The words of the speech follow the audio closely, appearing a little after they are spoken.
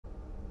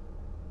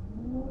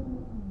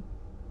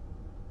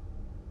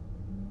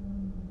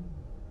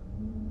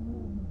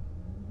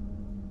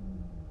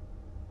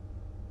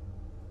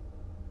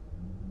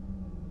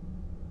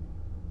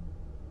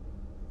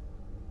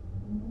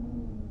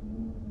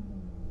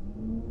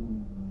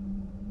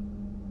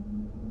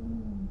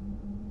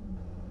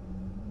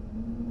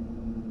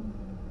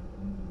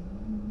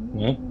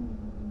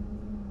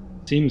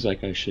Seems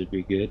like I should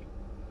be good.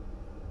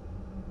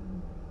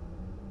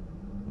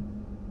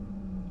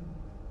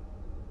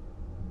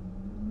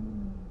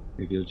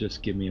 Maybe you'll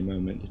just give me a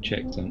moment to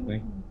check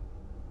something.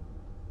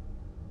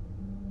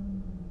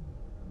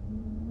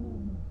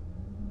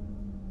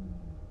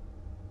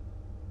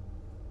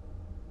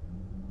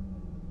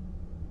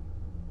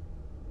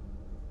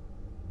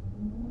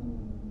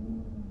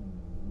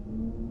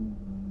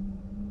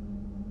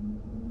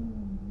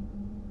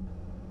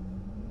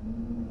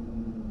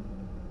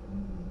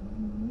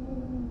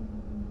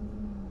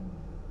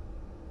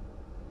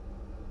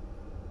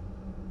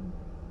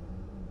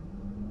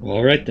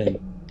 Alright then.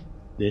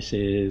 This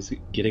is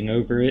Getting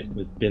Over It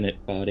with Bennett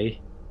Foddy.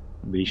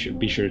 Be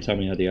sure to tell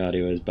me how the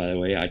audio is, by the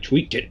way. I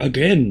tweaked it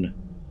again!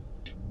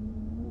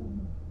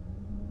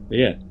 But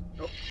yeah.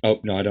 Oh,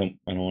 no, I don't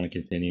want to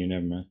continue,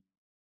 never mind.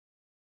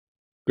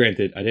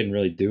 Granted, I didn't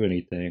really do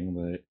anything,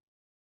 but...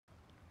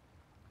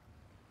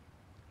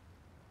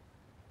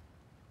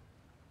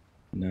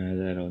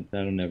 No,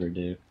 that'll never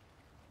do.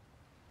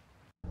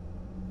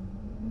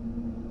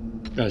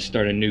 Gotta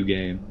start a new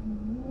game.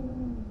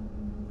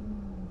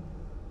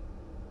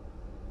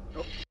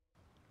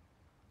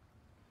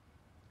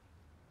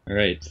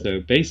 Alright,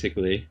 so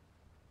basically,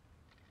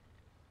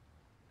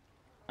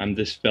 I'm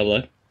this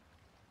fella.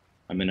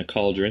 I'm in a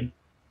cauldron,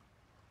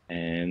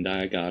 and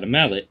I got a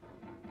mallet,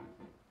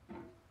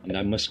 and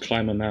I must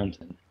climb a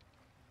mountain.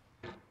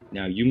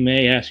 Now, you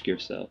may ask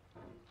yourself,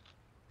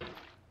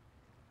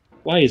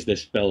 why is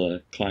this fella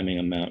climbing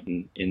a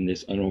mountain in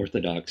this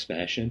unorthodox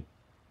fashion?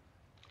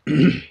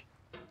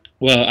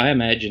 Well, I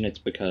imagine it's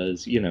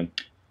because, you know,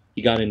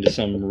 he got into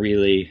some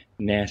really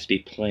nasty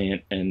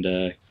plant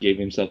and gave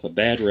himself a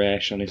bad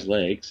rash on his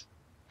legs.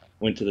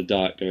 Went to the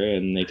doctor,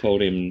 and they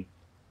told him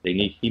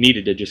he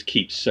needed to just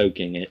keep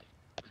soaking it.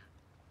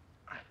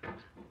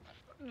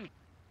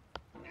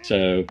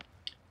 So,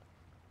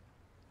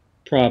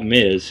 problem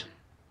is,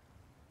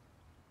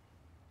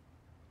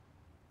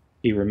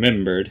 he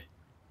remembered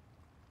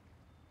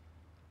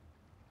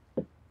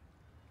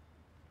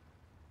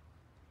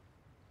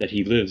that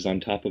he lives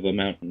on top of a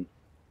mountain.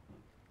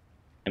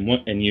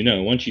 And you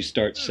know, once you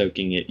start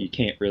soaking it, you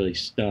can't really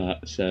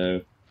stop,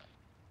 so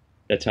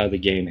that's how the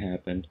game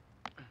happened.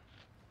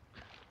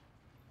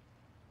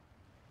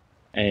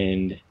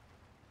 And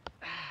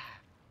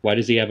why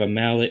does he have a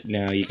mallet?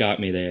 Now you got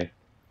me there.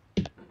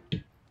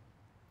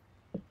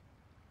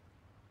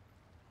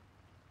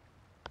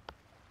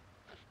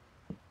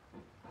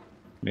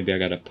 Maybe I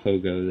gotta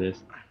pogo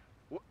this.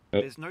 Oh.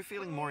 There's no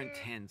feeling more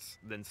intense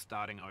than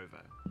starting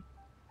over.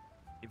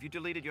 If you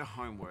deleted your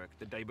homework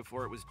the day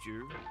before it was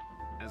due,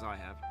 as I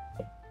have,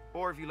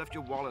 or if you left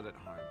your wallet at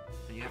home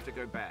and you have to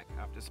go back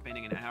after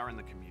spending an hour in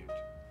the commute.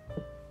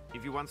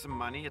 If you won some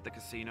money at the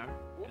casino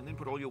and then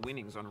put all your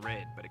winnings on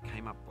red but it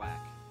came up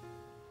black.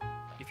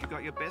 If you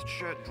got your best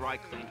shirt dry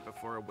cleaned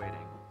before a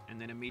wedding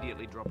and then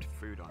immediately dropped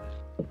food on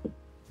it.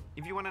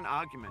 If you won an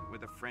argument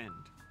with a friend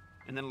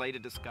and then later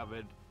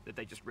discovered that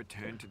they just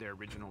returned to their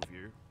original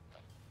view.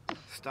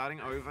 Starting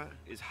over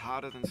is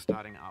harder than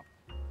starting up.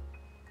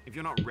 If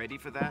you're not ready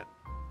for that,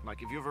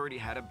 like if you've already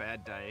had a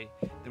bad day,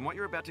 then what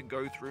you're about to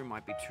go through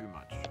might be too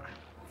much.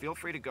 Feel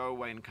free to go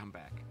away and come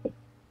back.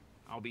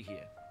 I'll be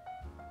here.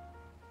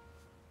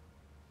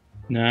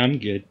 Nah, I'm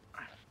good.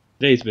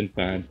 Today's been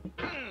fine.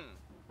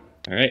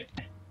 Alright.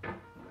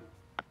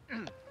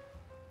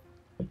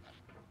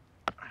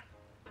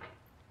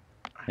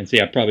 And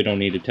see, I probably don't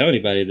need to tell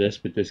anybody this,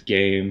 but this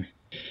game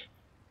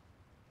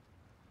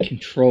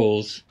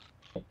controls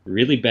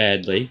really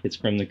badly. It's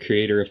from the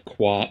creator of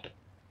QWOP,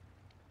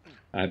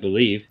 I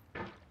believe.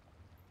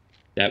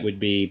 That would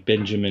be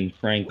Benjamin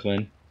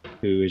Franklin,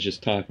 who is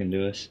just talking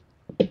to us.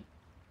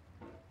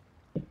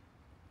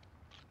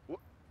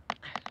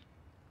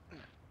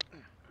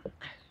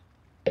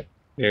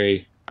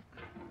 Very,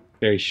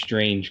 very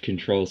strange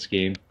control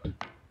scheme.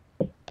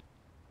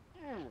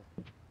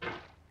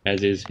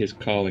 As is his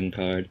calling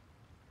card.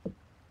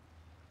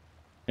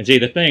 And see,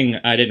 the thing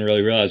I didn't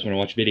really realize when I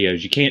watch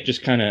videos, you can't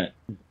just kind of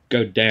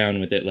go down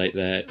with it like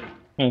that.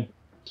 Well,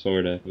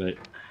 sorta, but...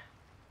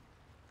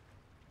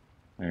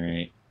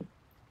 Alright.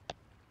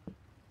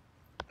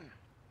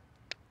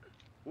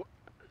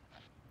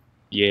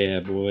 Yeah,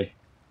 boy.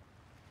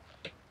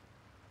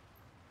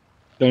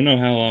 Don't know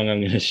how long I'm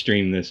going to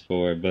stream this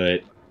for,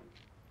 but...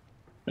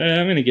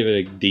 I'm going to give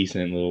it a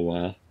decent little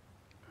while.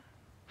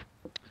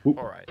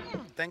 Alright,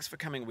 thanks for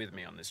coming with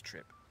me on this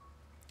trip.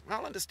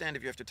 I'll understand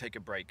if you have to take a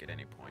break at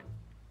any point.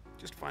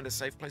 Just find a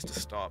safe place to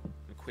stop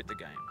and quit the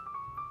game.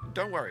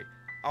 Don't worry,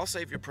 I'll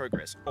save your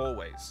progress,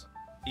 always.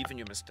 Even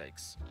your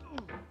mistakes.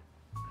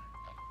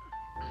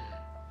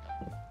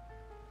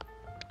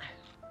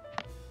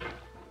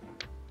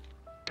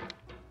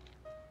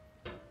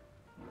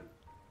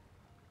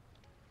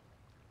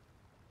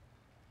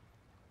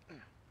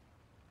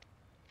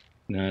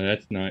 No,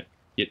 that's not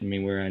getting me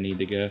where I need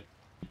to go.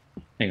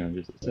 Hang on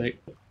just a sec.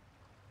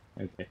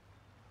 Okay.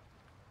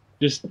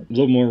 Just a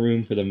little more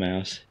room for the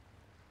mouse.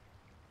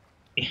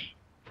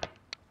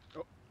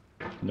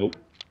 Nope.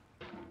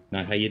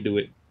 Not how you do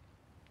it.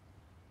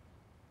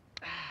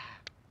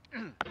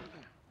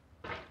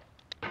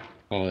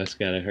 Oh, that's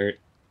gotta hurt.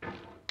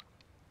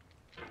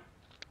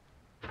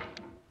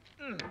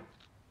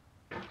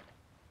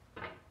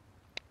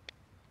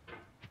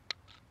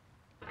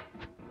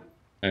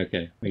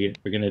 Okay, we're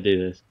gonna do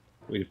this.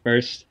 We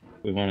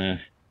want to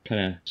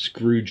kind of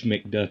Scrooge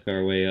McDuck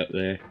our way up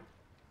there.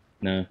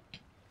 No.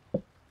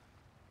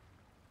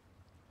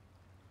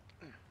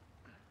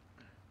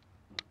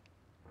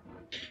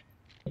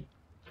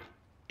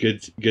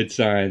 Good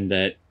sign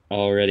that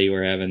already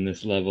we're having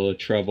this level of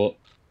trouble.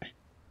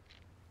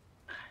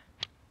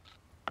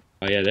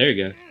 Oh yeah, there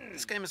you go.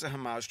 This game is a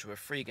homage to a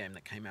free game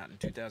that came out in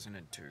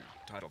 2002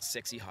 titled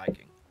Sexy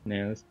Hiking.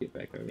 Now let's get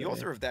back over The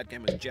author of that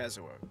game was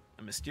Jazuo,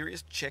 a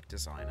mysterious Czech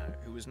designer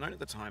who was known at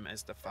the time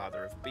as the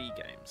father of B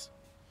games.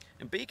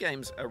 And B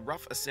games are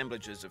rough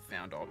assemblages of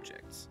found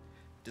objects.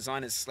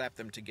 Designers slap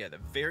them together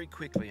very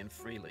quickly and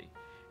freely,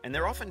 and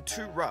they're often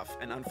too rough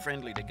and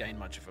unfriendly to gain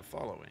much of a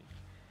following.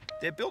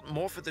 They're built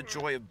more for the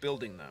joy of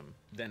building them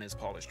than as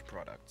polished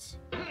products.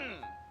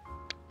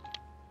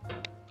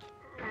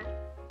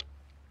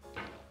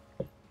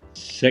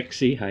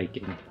 Sexy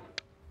Hiking.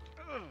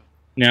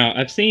 Now,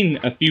 I've seen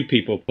a few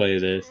people play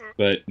this,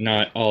 but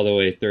not all the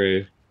way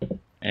through.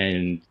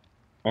 And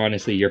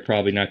honestly, you're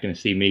probably not going to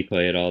see me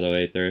play it all the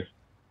way through.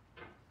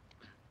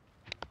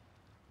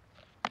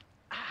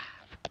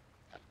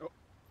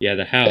 Yeah,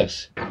 the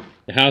house.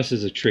 The house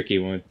is a tricky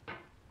one.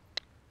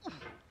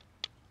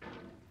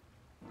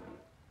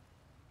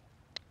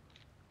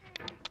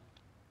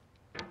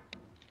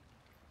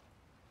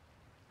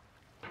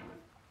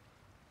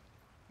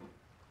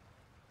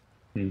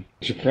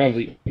 Should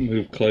probably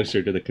move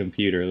closer to the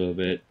computer a little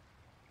bit.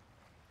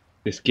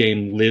 This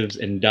game lives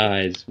and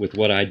dies with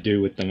what I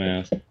do with the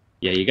mouse.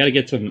 Yeah, you gotta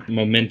get some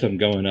momentum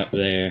going up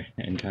there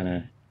and kind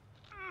of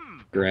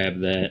grab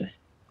that.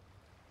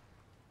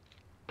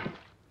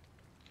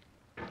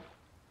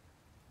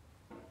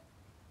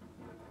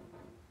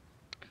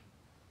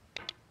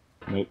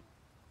 Nope.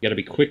 You gotta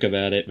be quick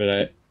about it,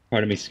 but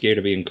part of me's scared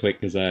of being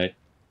quick because I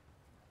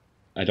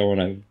don't want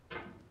to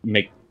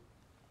make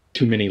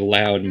too many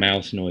loud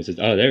mouse noises.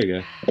 Oh, there we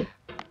go.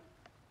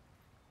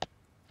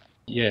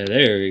 Yeah,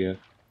 there we go.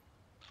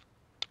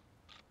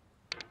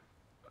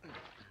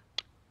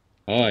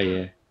 Oh,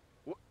 yeah.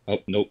 Oh,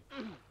 nope.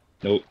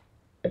 Nope.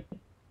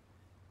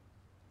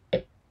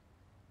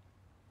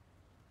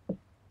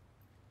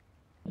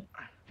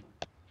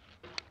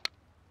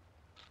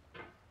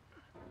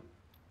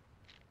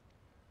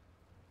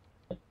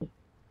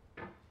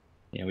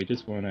 Yeah, we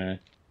just want to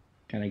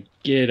kind of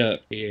get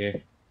up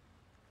here.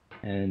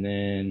 And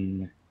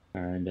then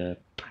kind of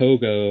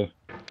pogo.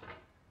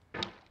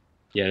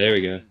 Yeah, there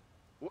we go.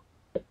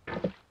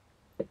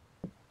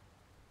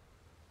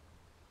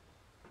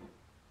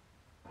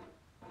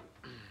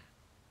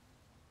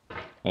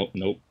 Oh,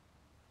 nope.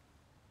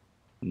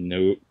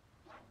 Nope.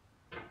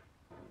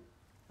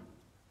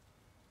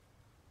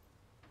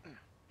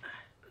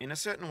 In a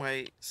certain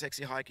way,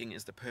 Sexy Hiking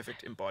is the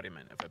perfect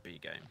embodiment of a B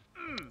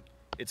game.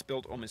 It's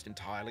built almost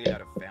entirely out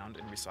of found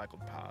and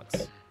recycled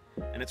parts,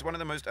 and it's one of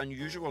the most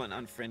unusual and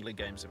unfriendly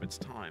games of its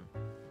time.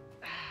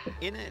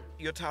 In it,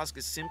 your task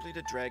is simply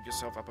to drag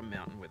yourself up a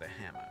mountain with a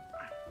hammer.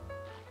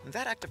 And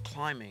that act of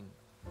climbing,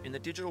 in the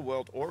digital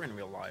world or in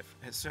real life,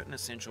 has certain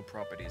essential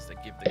properties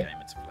that give the game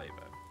its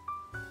flavor.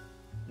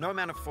 No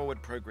amount of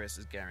forward progress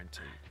is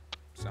guaranteed.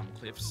 Some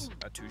cliffs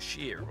are too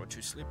sheer or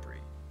too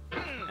slippery,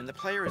 and the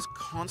player is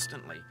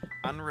constantly,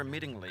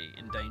 unremittingly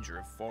in danger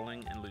of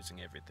falling and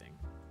losing everything.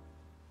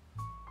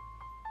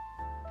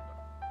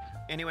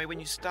 Anyway, when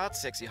you start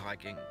Sexy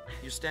Hiking,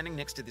 you're standing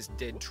next to this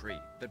dead tree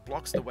that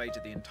blocks the way to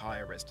the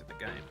entire rest of the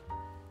game.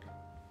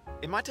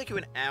 It might take you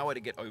an hour to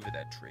get over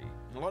that tree,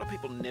 and a lot of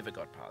people never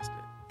got past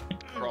it. You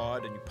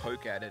prod and you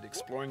poke at it,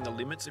 exploring the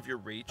limits of your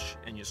reach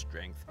and your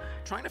strength,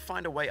 trying to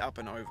find a way up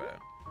and over.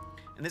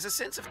 And there's a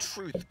sense of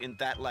truth in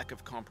that lack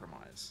of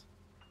compromise.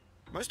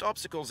 Most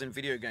obstacles in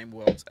video game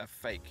worlds are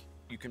fake.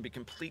 You can be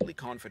completely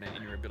confident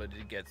in your ability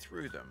to get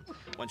through them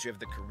once you have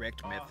the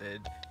correct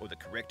method or the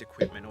correct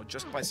equipment or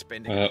just by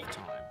spending enough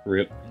time.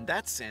 Rip. In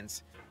that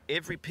sense,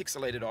 every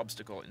pixelated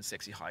obstacle in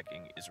Sexy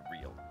Hiking is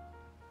real.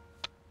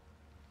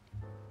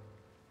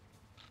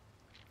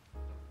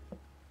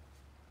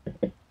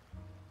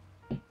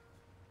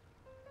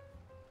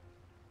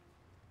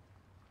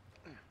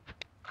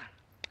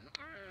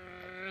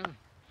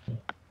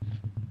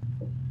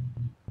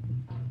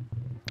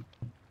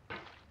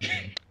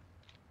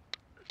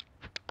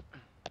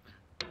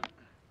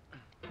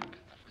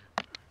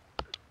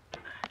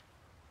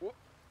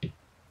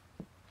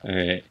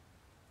 Alright.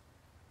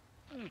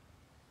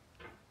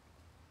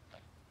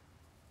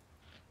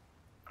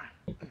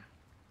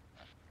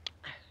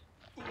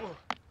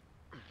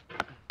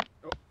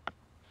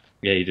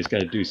 Yeah, you just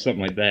gotta do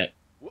something like that.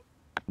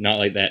 Not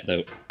like that,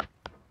 though.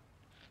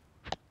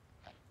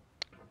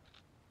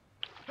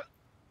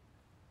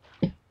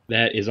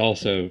 That is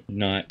also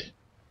not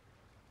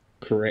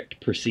correct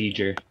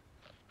procedure.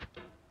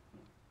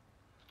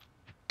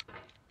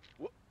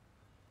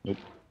 Nope.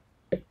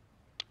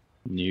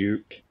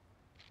 Nope.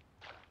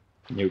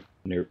 Nope.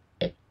 Nope.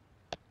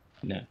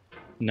 No.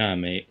 Nah,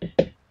 mate.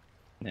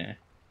 Nah.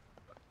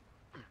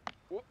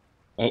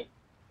 Oh.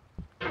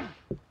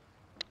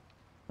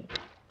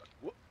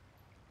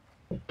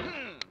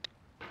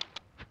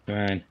 Come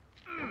on.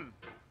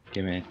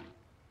 Come on.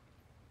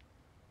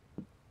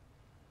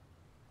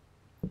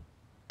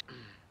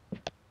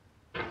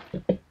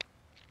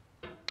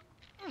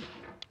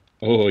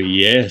 Oh,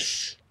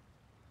 yes.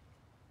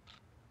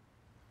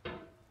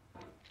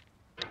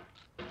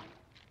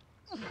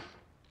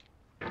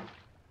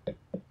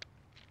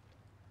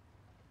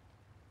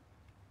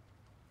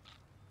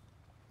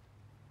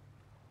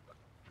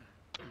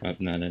 Oh,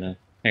 not enough.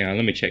 Hang on,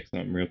 let me check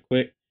something real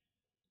quick.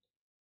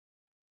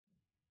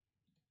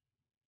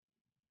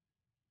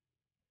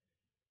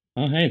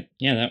 Oh, hey.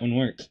 Yeah, that one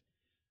works.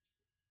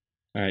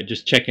 Alright,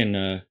 just checking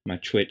my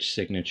Twitch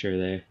signature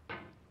there.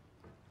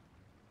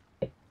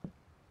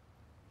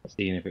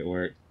 Seeing if it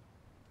works.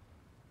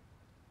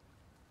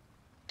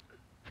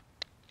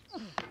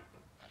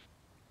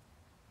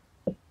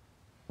 What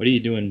are you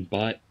doing,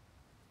 bot?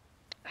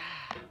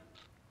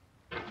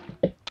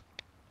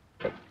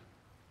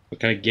 What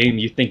kind of game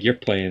you think you're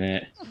playing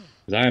at?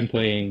 Because I'm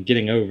playing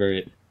Getting Over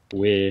It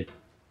with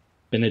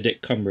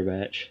Benedict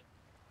Cumberbatch.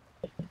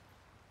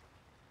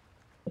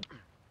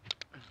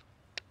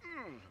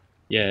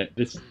 Yeah,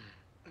 this...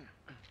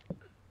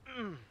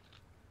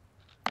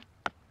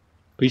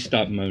 Please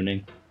stop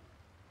moaning.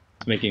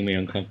 It's making me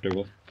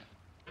uncomfortable.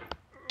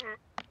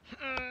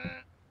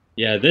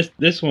 Yeah,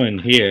 this one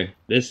here,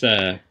 this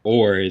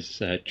ore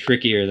is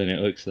trickier than it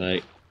looks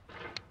like.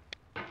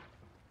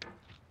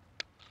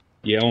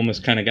 You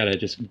almost kind of gotta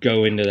just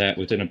go into that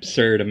with an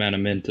absurd amount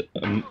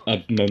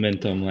of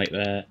momentum like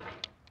that.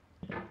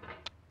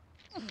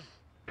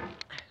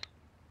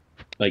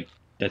 Like,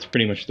 that's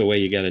pretty much the way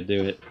you gotta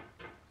do it.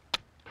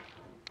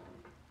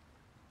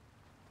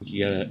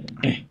 You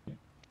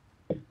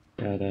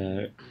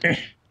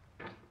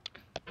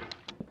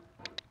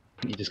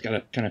you just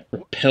gotta kind of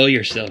propel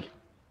yourself.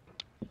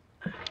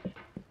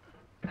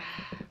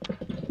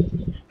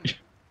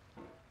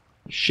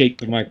 Shake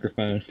the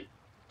microphone.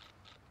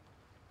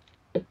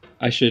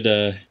 I should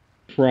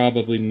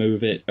probably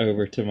move it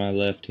over to my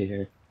left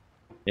here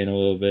in a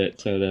little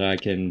bit so that I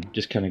can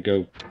just kind of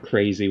go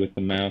crazy with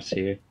the mouse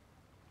here.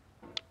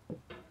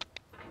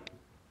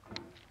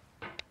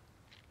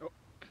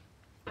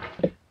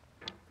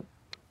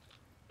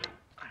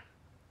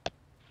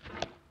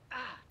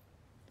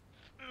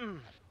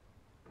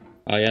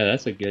 Oh yeah,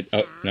 that's a good...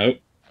 Oh, nope.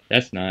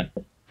 That's not.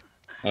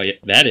 Oh yeah,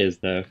 that is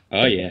though.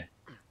 Oh yeah.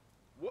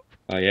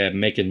 Oh yeah,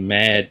 making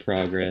mad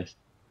progress.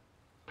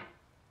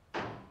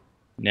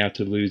 Now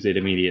to lose it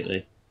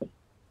immediately.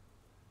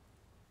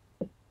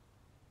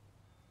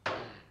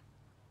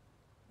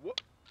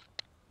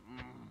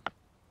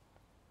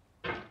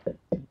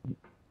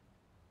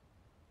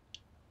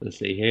 Let's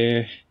see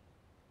here.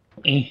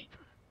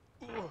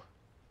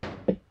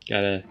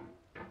 Gotta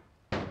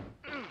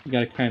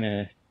kind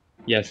of...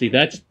 Yeah, see,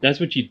 that's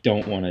what you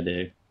don't want to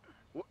do.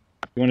 You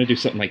want to do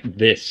something like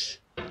this.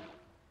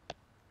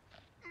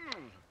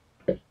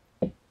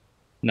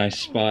 Nice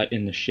spot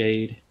in the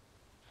shade.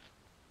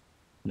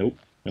 Nope,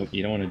 nope,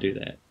 you don't want to do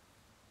that.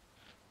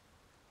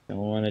 Don't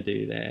want to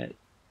do that.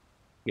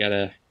 You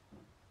gotta...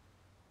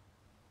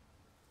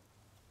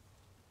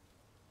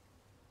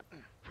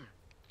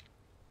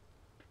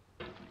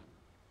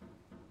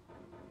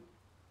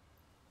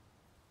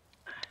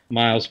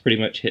 Miles pretty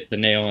much hit the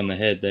nail on the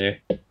head there.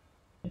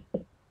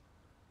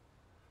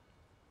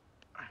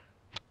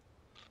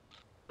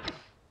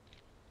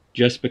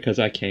 Just because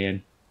I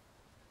can.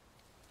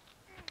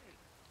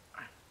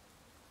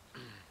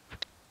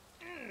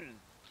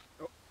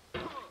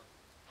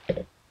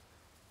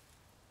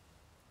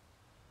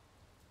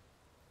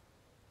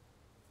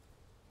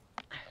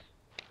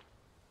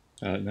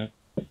 No.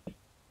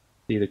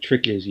 See, the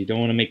trick is you don't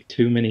want to make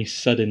too many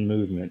sudden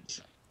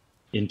movements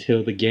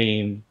until the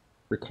game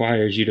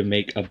requires you to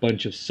make a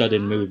bunch of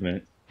sudden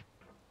movements.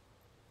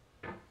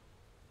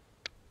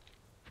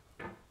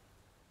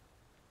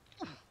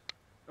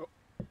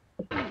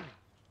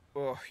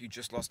 Oh, you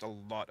just lost a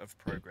lot of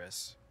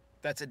progress.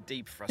 That's a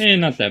deep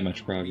frustration. Not that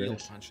much progress. Real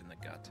punch in the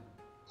gut.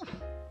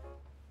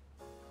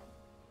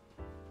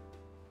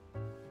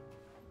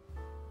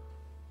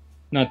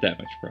 Not that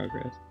much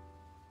progress.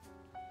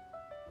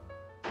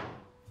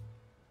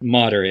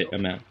 Moderate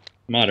amount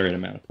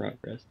of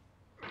progress.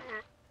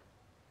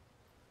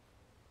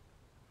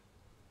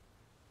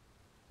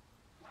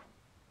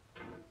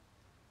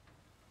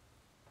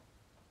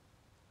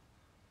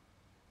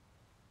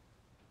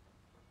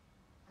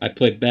 I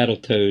play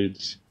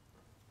Battletoads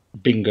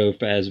Bingo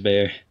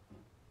Fazbear,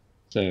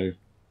 so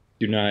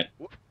do not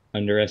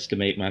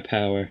underestimate my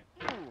power.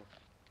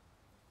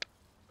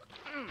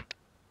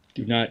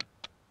 Do not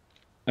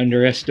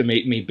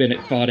underestimate me, Bennett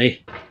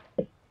Foddy.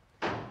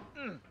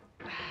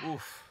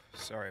 Oof,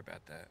 sorry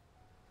about that.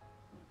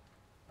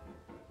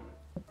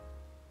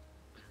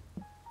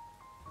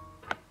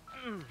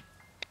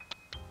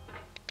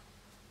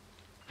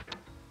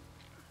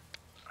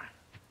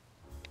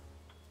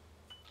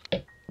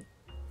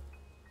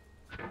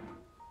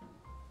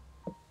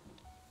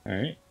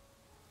 Alright.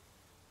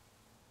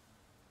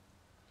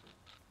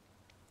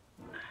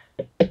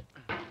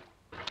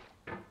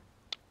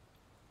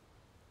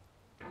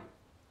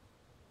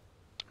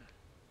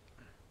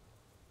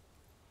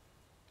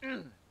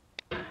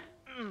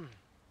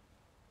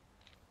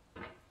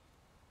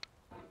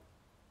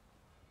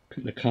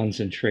 The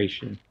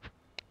concentration.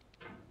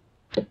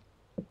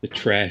 The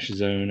trash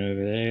zone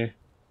over there.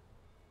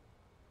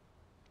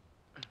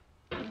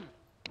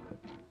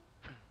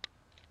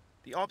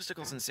 The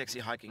obstacles in sexy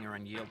hiking are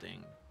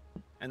unyielding,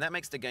 and that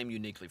makes the game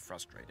uniquely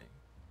frustrating.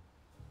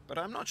 But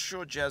I'm not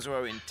sure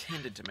Jazzuo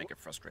intended to make a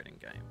frustrating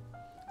game.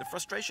 The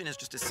frustration is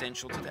just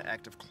essential to the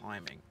act of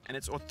climbing, and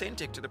it's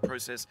authentic to the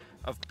process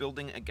of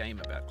building a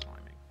game about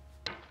climbing.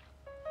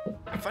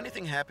 A funny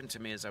thing happened to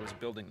me as I was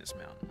building this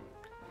mountain.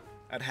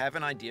 I'd have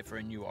an idea for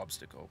a new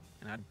obstacle,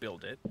 and I'd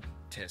build it,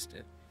 test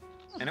it,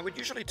 and it would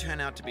usually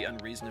turn out to be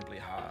unreasonably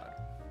hard.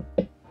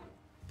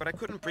 But I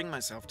couldn't bring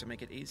myself to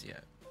make it easier.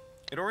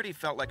 It already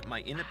felt like my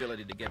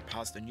inability to get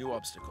past a new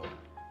obstacle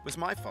was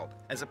my fault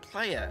as a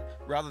player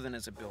rather than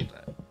as a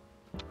builder.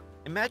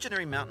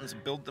 Imaginary mountains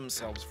build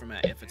themselves from our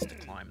efforts to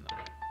climb them,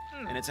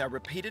 and it's our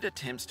repeated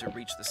attempts to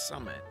reach the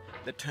summit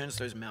that turns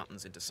those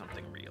mountains into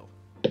something real.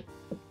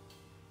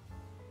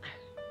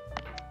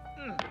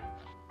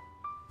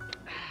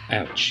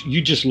 Ouch,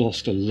 you just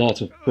lost a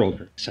lot of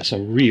progress. That's a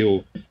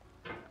real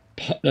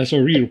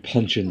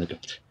punch in the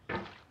gut.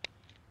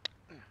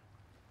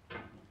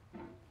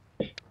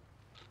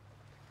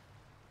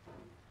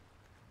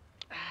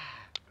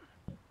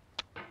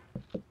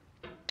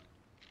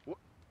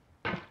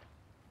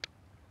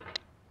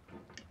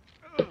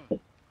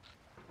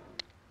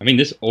 I mean,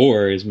 this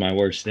ore is my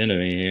worst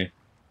enemy here.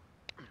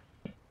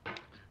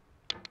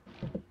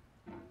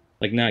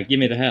 Like, nah, give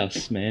me the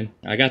house, man.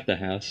 I got the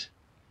house.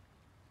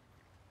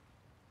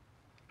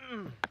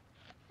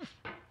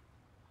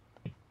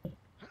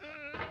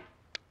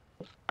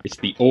 It's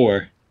the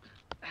ore.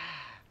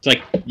 It's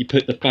like you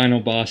put the final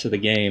boss of the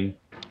game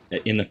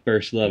in the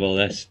first level.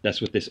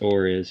 That's what this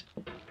ore is.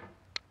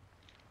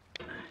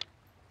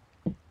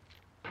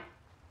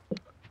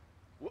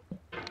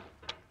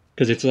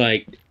 Because it's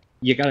like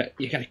you gotta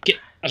get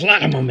a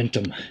lot of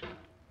momentum.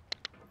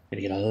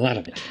 Gotta get a lot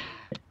of it.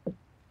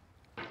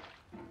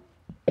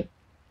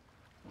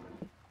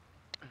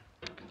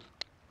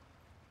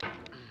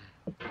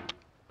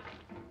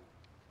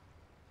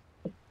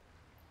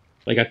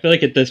 Like, I feel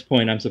like at this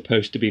point I'm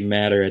supposed to be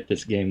madder at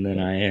this game than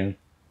I am.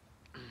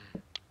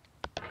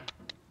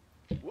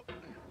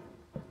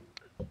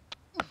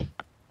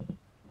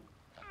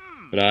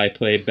 But I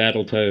play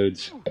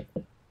Battletoads.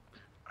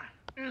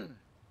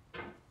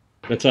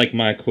 That's like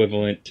my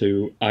equivalent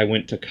to I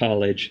went to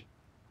college.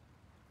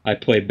 I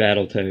play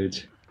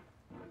Battletoads.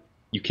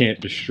 You can't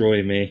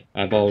destroy me.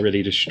 I've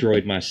already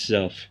destroyed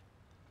myself.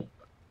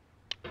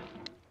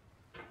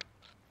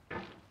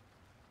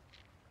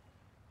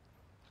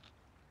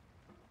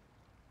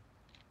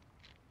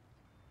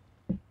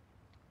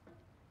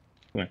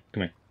 Come on,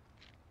 come here.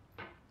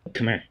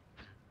 Come here.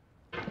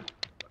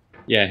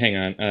 Yeah, hang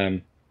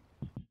on.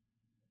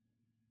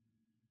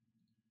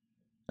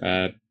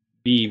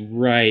 Be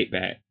right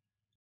back.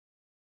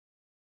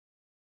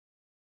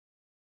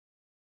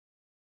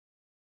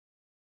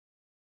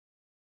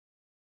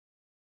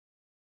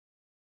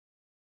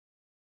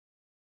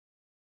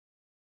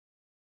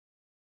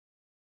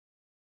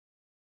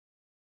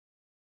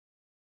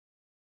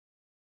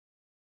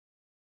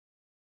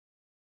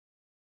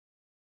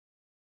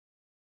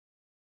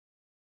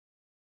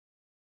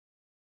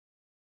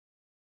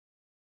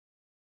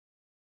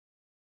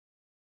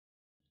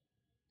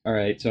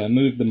 Alright, so I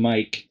moved the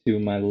mic to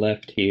my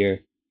left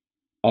here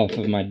off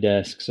of my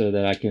desk so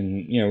that I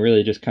can,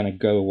 really just kind of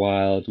go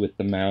wild with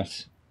the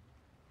mouse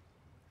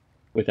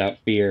without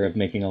fear of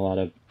making a lot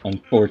of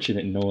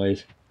unfortunate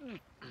noise.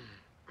 In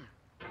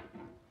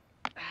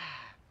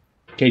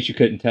case you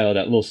couldn't tell,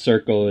 that little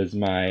circle is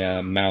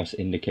my mouse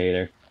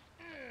indicator.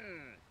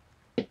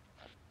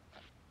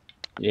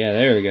 Yeah,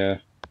 there we go.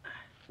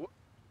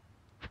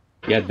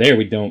 Yeah, there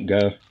we don't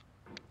go.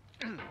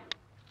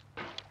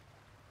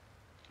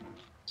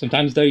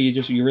 Sometimes though,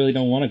 you really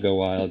don't want to go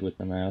wild with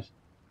the mouse.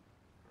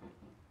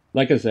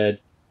 Like I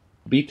said,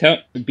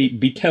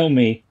 tell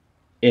me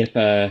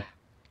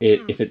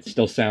if it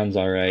still sounds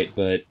alright.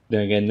 But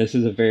then again, this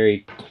is a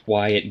very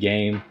quiet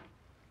game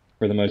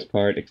for the most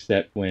part,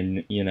 except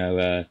when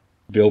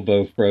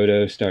Bilbo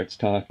Frodo starts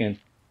talking.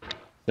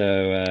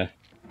 So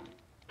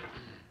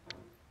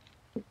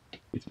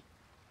it's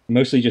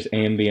mostly just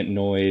ambient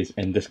noise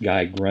and this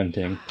guy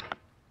grunting.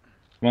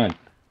 Come on,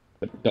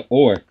 the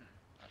ore.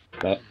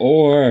 The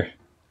ore!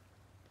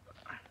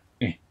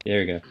 There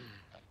we go.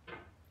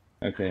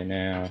 Okay,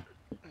 now,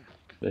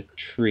 the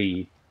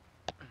tree.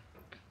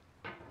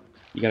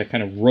 You gotta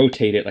kind of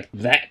rotate it like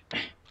that.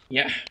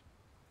 Yeah.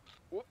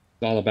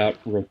 It's all about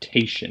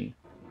rotation.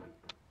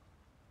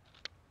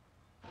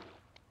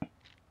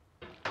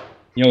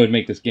 You know what would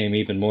make this game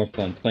even more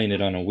fun? Playing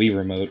it on a Wii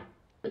remote.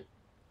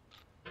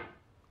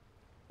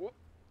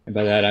 And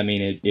by that I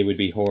mean it would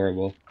be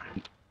horrible.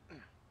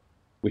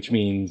 Which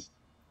means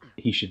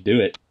he should do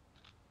it.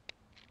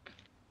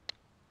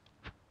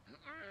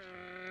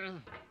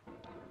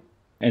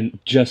 And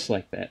just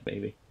like that,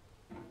 baby.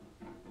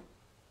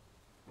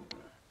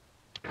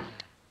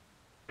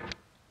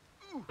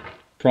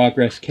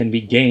 Progress can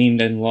be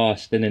gained and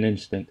lost in an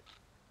instant.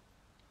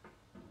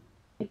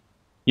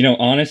 You know,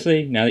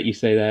 honestly, now that you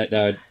say that,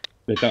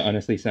 that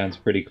honestly sounds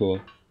pretty cool.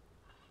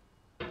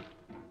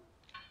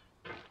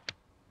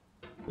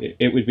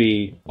 It would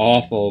be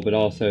awful, but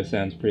also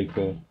sounds pretty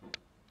cool.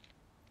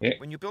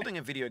 When you're building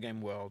a video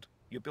game world,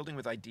 you're building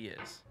with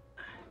ideas.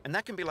 And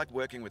that can be like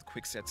working with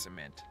quickset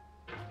cement.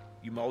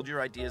 You mold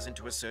your ideas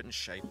into a certain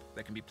shape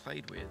that can be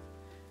played with.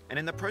 And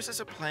in the process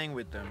of playing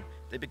with them,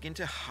 they begin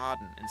to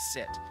harden and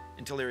set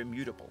until they're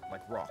immutable,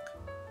 like rock.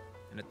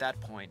 And at that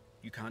point,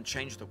 you can't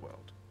change the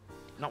world.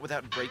 Not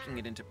without breaking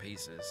it into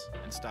pieces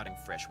and starting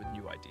fresh with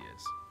new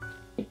ideas.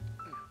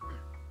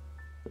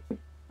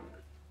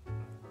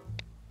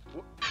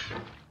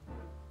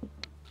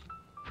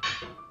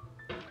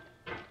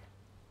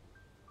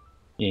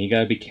 Yeah, you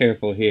gotta be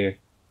careful here,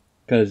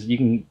 because you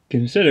can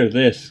consider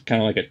this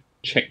kind of like a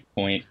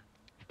checkpoint,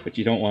 but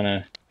you don't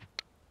want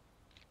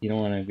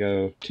to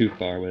go too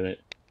far with it.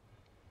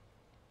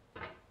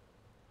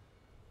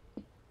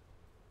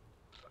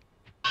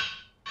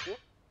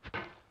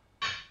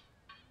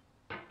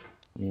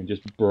 Yeah,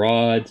 just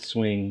broad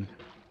swing,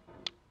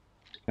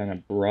 kind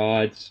of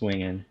broad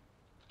swinging.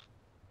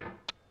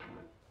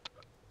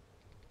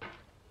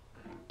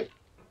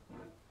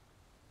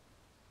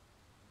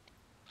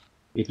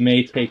 It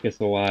may take us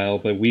a while,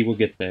 but we will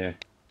get there.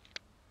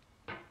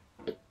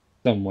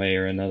 Some way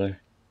or another.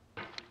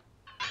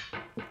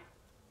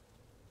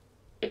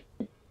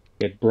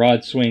 Yeah,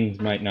 broad swings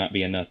might not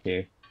be enough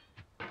here.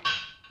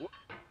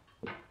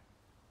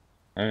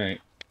 Alright.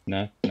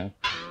 No.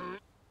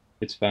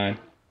 It's fine.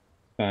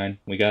 Fine.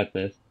 We got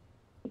this.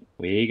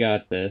 We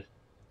got this.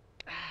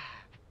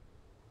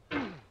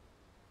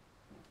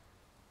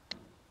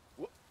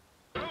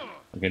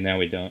 Okay, now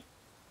we don't.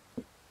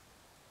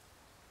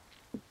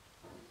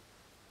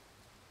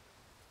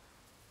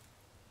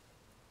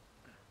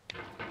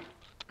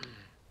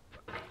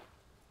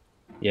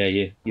 Yeah,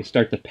 you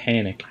start to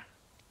panic,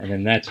 and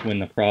then that's when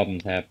the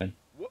problems happen.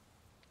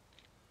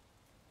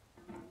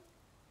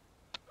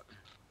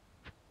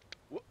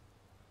 Oh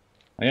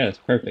yeah, that's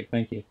perfect,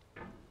 thank you.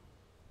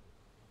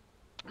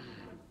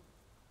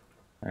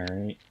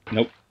 Alright.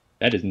 Nope.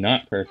 That is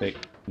not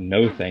perfect.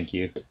 No thank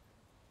you.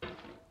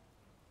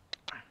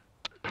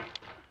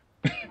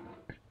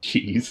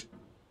 Jeez.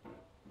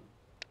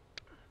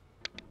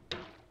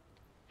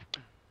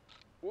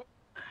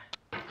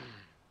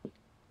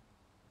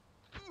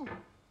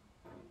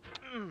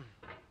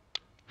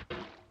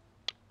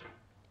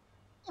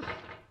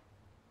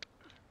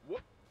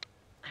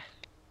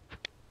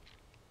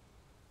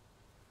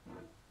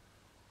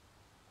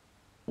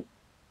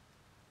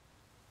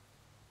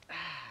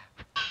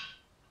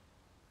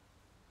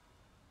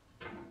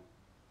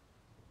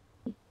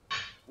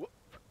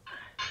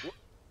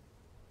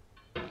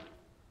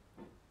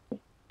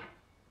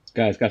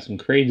 This guy's got some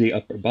crazy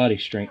upper body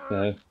strength,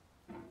 though.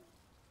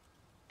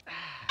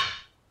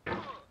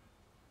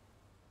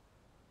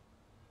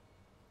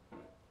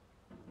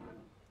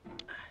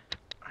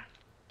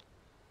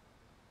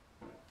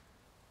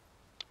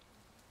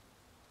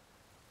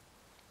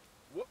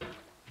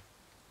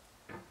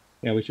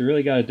 Yeah, what you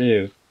really gotta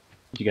do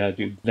is you gotta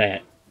do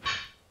that.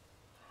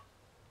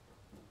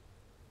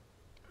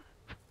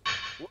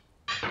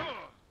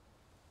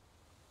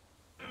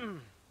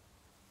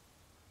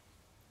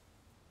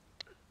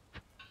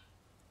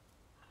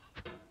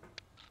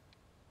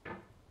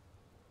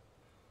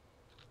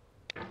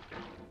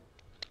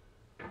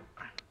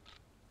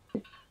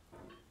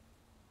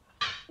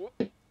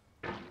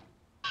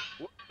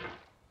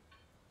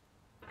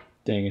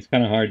 Dang, it's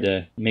kind of hard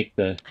to make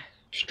the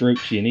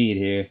strokes you need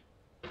here.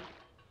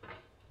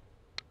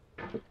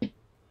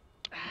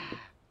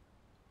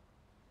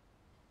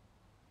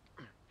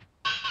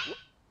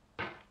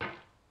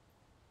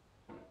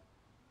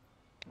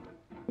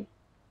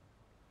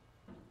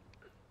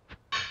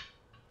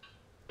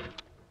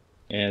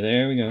 Yeah,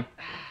 there we go.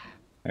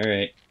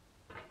 Alright.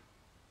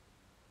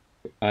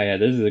 Oh yeah,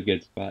 this is a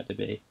good spot to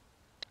be.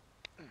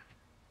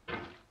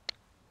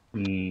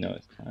 No,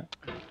 it's not.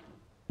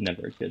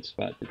 Never a good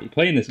spot to be.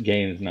 Playing this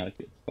game is not a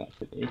good spot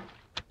to be.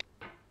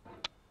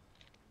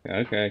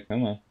 Okay,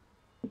 come on.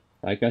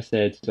 Like I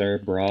said, sir,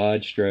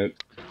 broad strokes.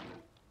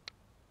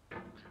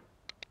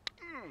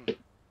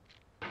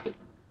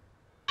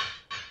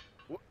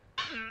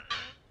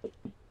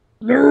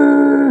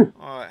 No!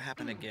 Oh, it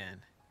happened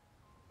again.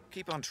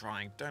 Keep on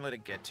trying. Don't let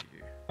it get to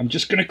you. I'm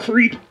just gonna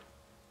creep.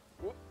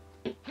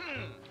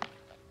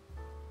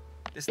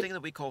 This thing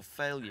that we call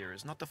failure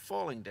is not the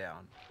falling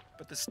down,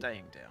 but the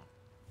staying down.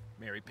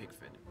 Mary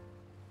Pickford.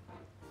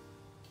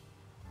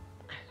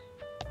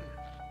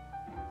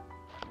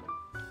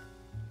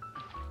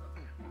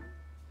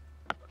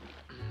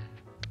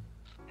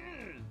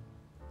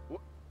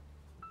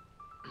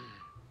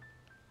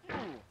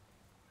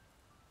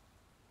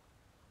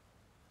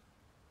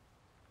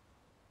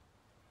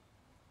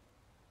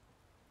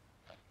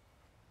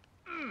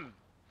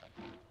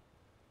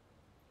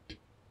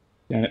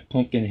 Down at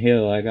Pumpkin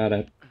Hill, I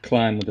gotta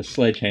climb with a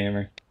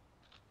sledgehammer.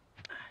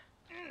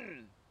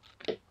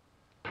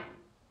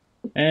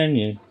 And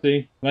you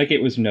see, like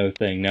it was no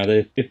thing. Now,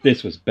 if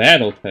this was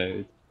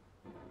Battletoads,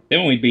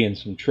 then we'd be in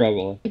some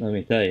trouble, let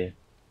me tell you.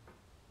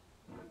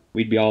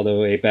 We'd be all the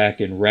way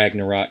back in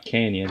Ragnarok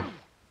Canyon.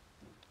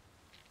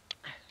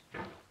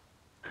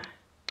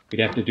 We'd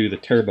have to do the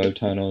turbo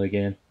tunnel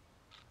again.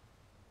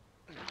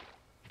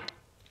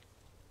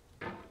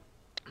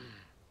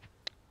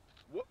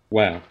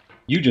 Wow,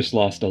 you just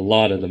lost a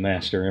lot of the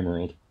Master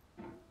Emerald.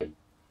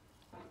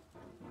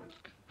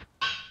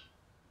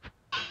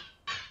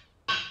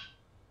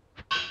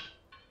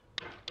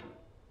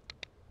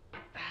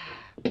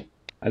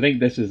 I think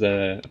this is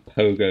a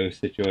pogo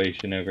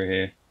situation over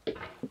here.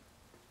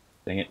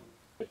 Dang it.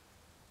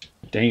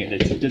 Dang it,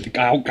 it's just...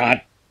 Oh,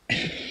 God!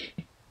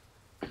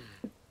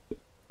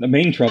 The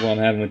main trouble I'm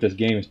having with this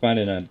game is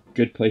finding a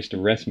good place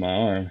to rest my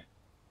arm.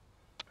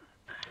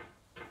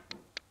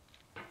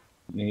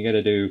 You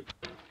gotta do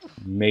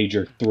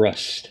major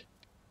thrust.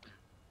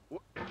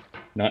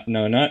 Not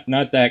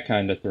that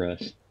kind of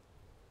thrust.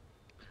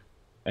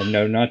 And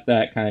no, not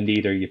that kind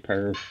either, you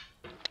perv.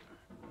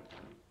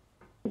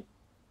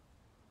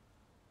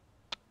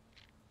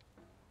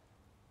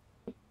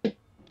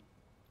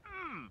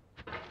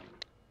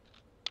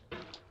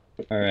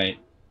 Alright.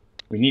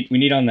 We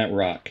need on that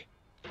rock.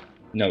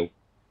 No.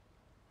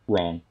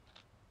 Wrong.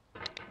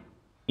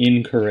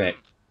 Incorrect.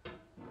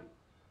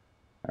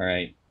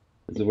 Alright.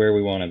 This is where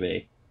we want to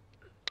be.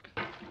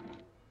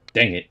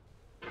 Dang it.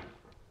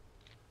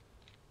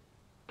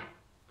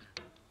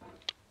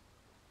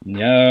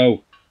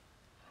 No!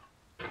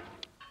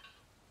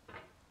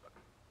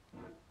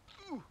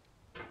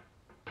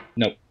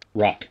 Nope.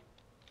 Rock.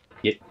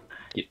 Get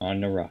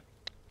on the rock.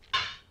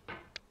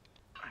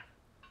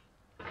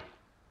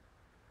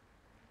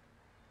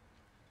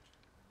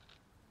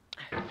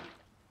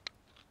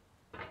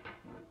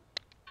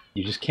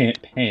 You just can't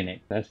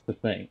panic, that's the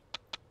thing.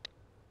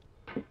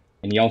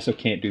 And you also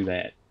can't do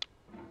that.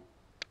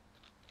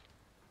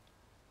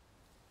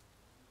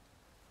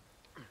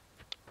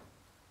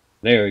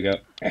 There we go.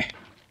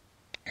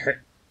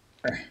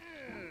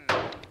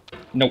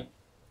 Nope.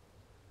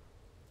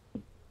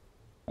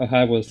 Oh,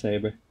 hi, Will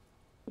Saber.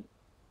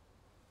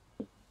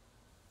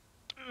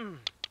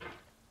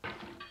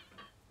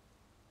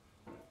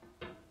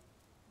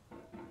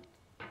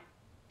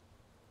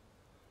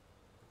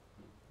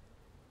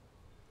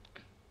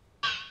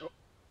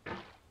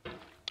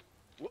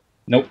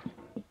 Nope.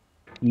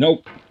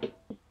 Nope. It's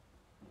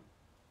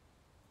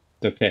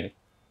okay.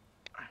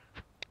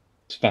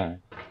 It's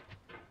fine.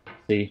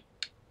 See?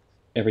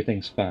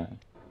 Everything's fine.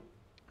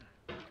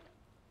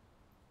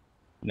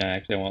 No,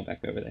 actually I want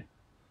back over there.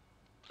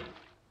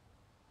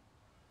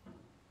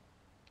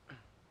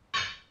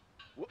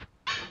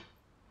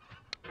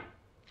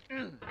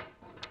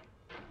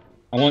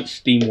 I want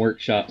Steam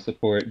Workshop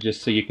support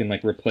just so you can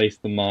like replace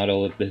the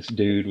model of this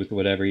dude with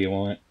whatever you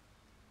want.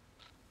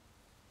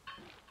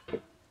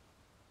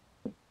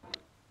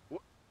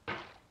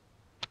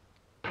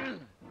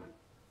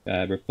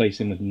 Replace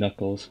him with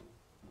Knuckles.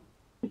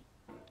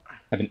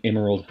 Have an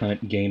Emerald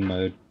Hunt game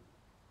mode.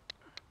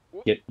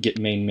 Get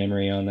main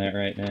memory on that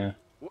right now.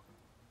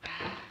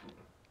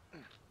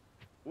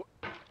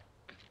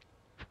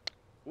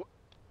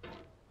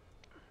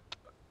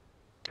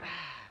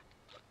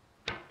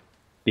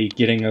 Be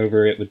getting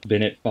over it with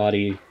Bennett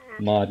Foddy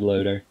mod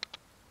loader.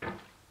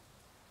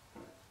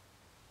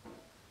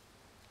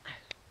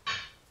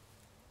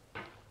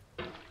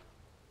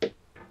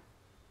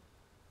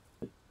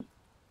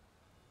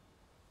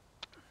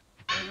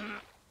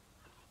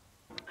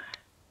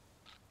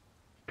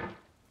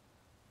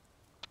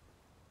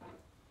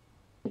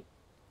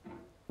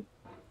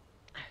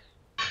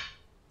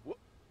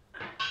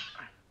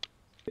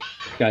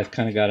 This guy's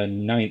kind of got a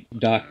Ninth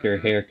Doctor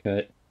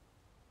haircut.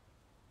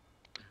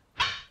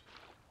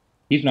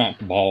 He's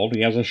not bald,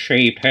 he has a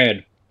shaved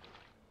head.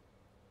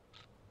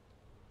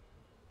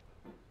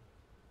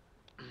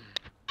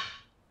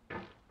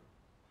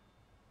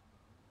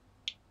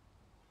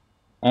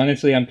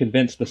 Honestly, I'm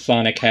convinced the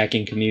Sonic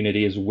hacking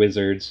community is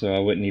wizards, so I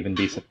wouldn't even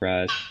be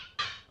surprised.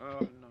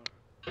 Oh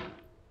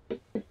no.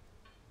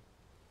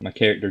 My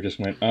character just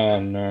went, oh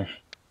no.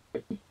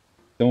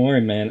 Don't worry,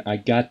 man, I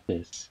got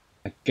this.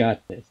 I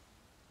got this.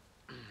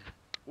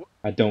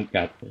 I don't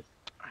got this.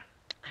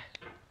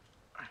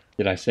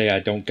 Did I say I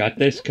don't got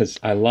this? 'Cause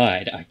I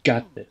lied. I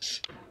got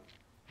this.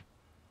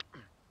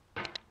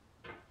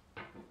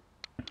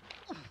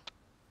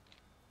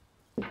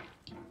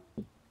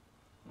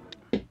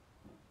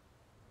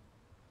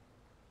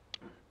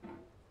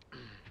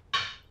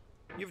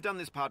 You've done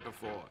this part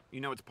before.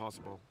 You know it's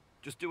possible.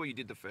 Just do what you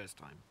did the first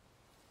time.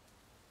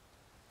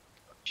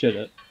 Shut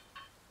up.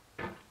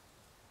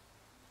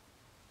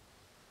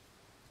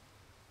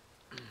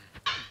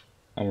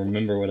 I'll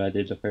remember what I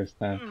did the first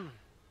time.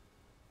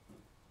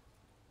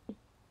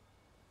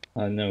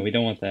 Oh no, we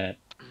don't want that.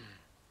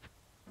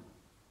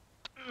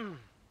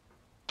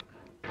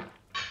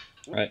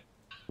 Right.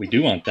 We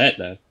do want that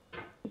though.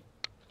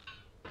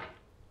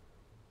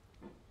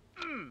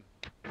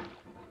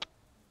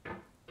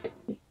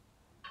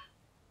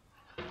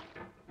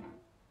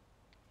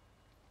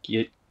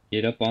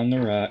 Get up on the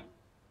rock.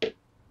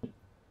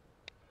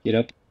 Get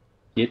up.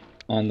 Get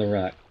on the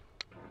rock.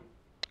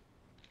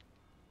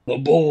 The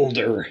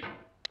boulder.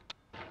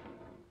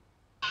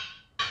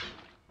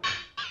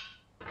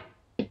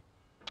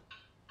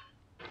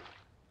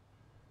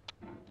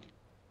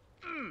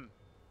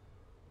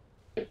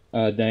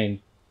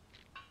 Dang.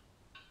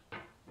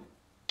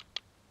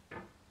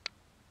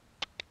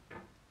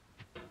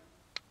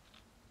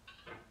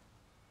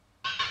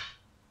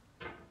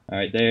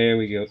 Alright, there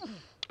we go.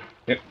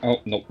 Yep.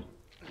 Oh, nope.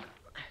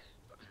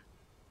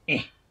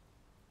 Eh.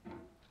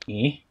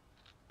 Eh.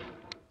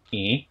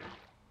 Eh.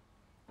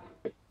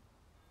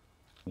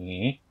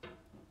 Eh.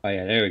 Oh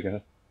yeah, there we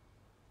go.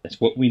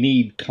 That's what we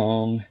need,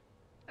 Kong.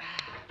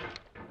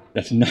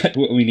 That's not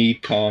what we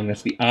need, Kong.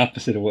 That's the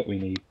opposite of what we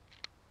need.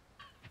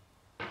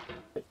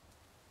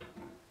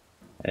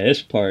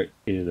 This part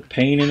is a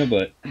pain in the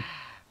butt.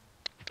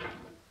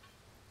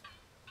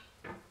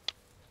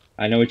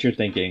 I know what you're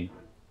thinking.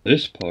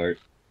 This part.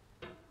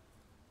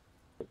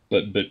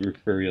 But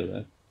for real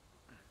though.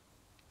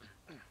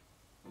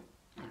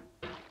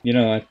 You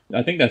know,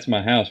 I think that's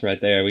my house right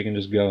there. We can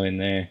just go in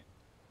there.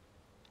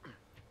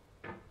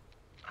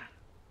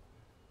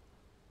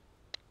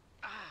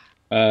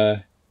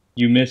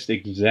 You missed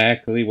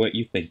exactly what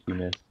you think you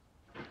missed.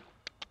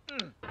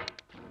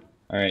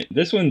 Alright,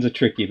 this one's a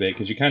tricky bit,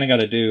 because you kind of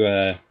got to do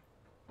a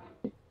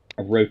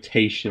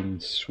rotation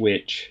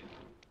switch.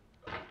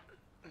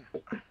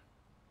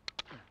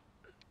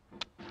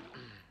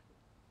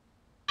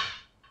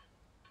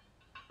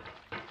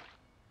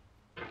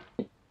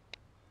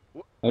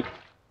 Oh.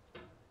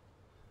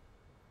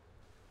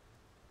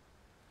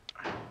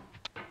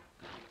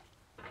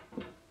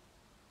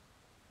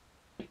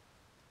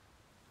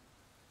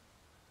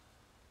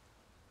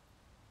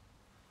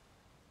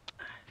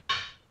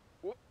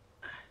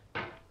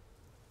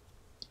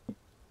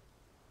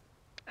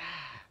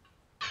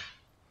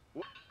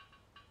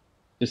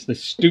 Just the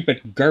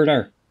stupid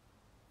girder.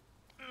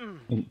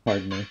 Oh,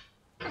 pardon me.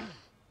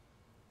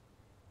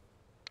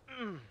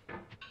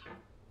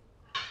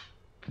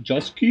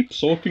 Just keep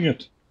soaking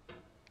it.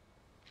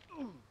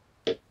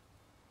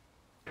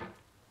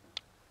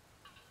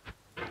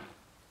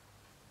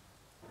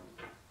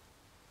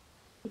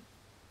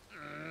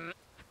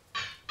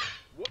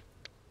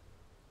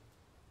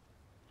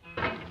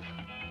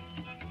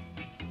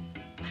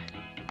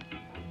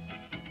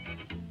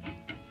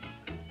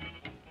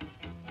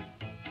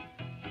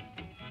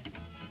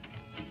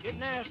 Get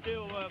nasty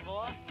over,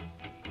 boy.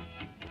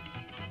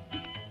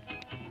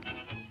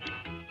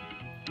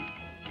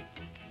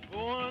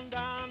 Going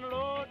down the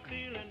road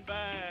feeling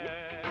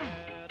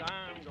bad.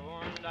 I'm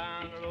going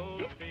down the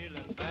road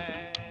feeling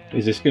bad.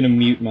 Is this gonna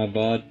mute my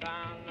VOD?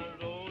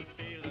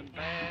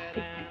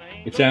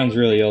 It sounds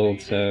really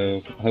old,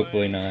 so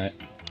hopefully not.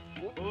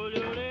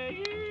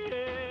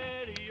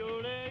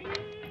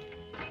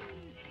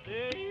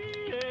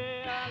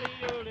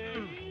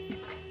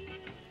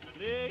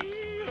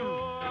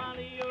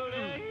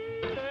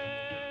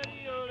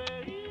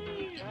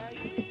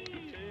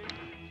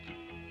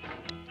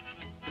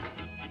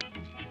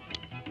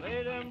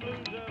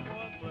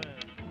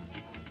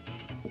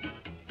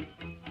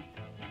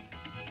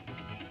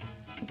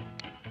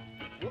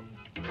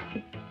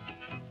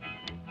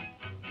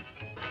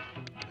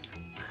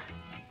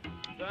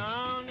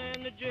 Down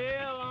in the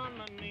jail on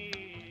my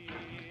knees.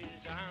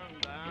 I'm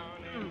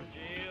down in the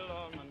jail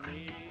on my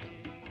knees.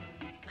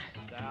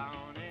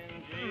 Down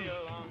in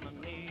jail on my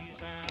knees,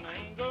 and I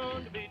ain't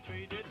going to be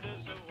treated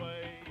this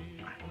way.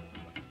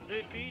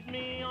 They feed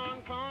me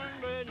on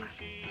cornbread and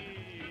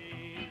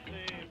cheese.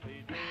 They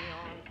feed me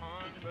on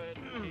cornbread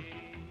and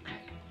cheese.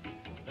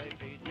 They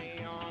feed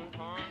me on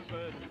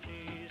cornbread and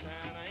cheese,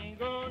 and I ain't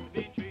going to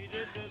be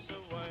treated this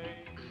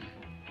way.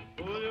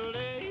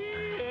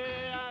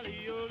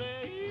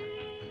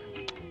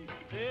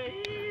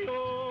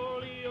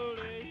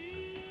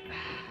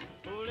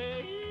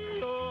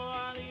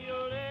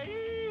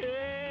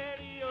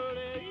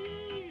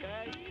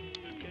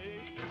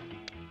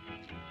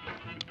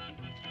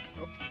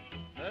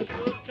 That's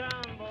good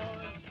time,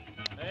 boys.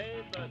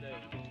 Hey, buddy.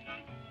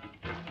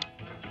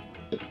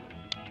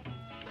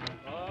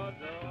 Oh,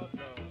 God,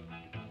 God.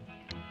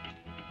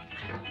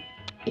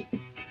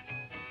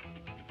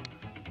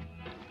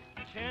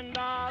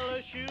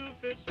 $10 shoe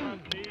fits my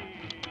feet.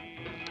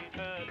 A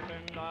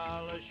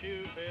 $10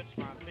 shoe fits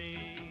my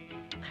feet.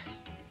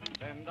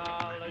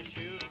 $10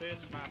 shoe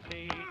fits my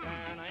feet,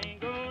 and I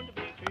ain't going to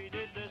be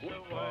treated this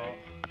way.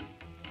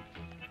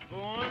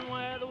 Going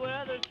where the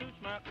weather suits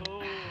my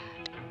clothes.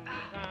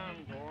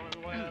 I'm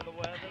going where the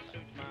weather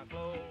suits my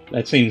clothes.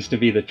 That seems to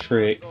be the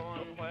trick. I'm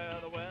going where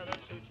the weather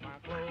suits my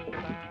clothes,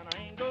 and I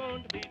ain't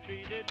going to be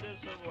treated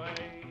this way.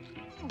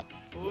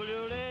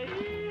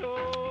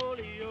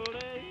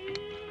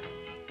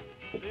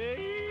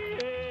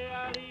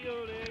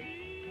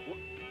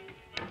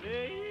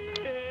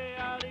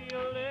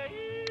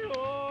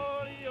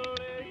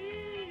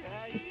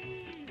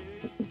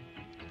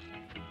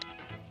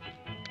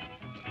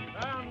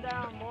 Calm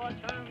down, boy,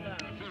 calm down.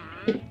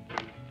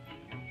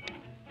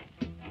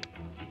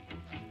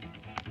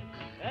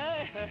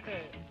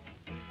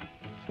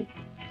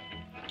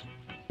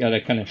 Gotta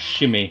kind of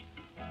shimmy.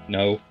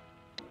 No.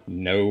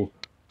 No.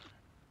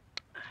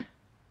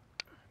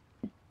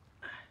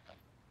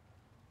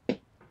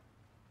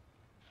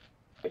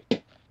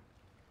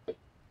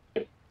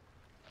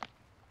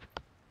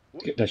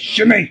 Get the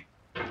shimmy!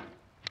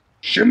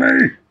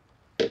 Shimmy!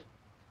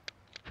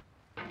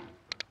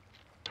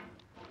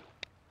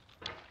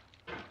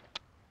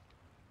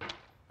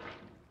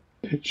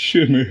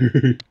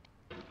 Shimmy!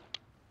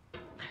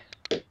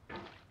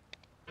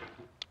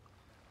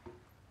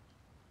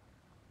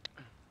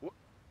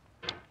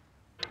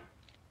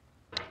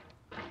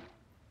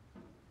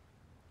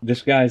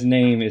 This guy's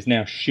name is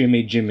now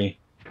Shimmy Jimmy.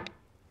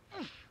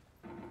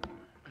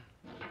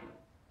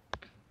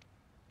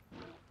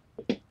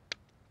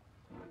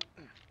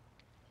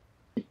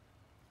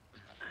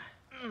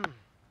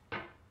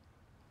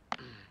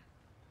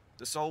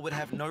 The soul would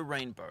have no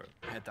rainbow,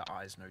 had the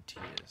eyes no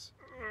tears.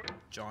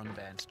 John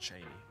Vance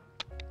Cheney.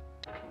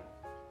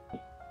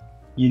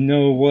 You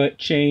know what,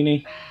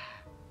 Cheney?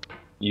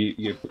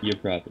 You're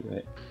probably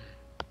right.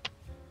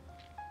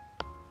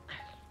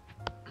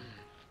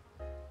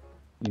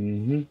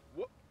 Mm-hmm.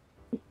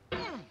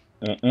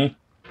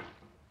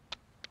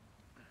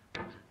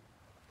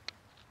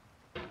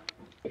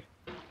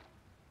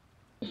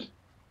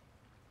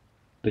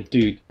 But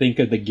dude, think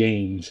of the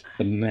games.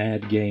 The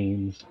mad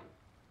games.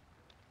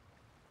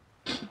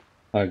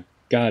 Oh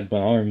god, my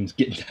arm's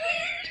getting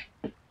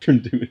tired from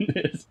doing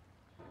this.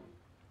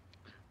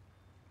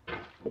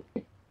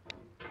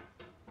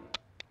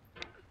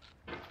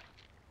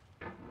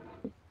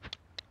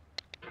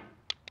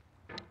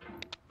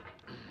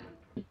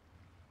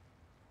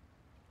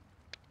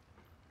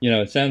 You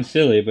know, it sounds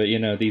silly, but you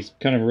know, these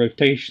kind of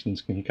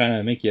rotations can kind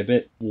of make you a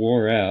bit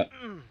wore out.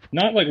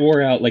 Not like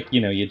wore out like, you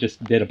know, you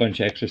just did a bunch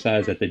of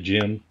exercise at the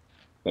gym,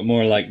 but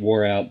more like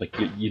wore out like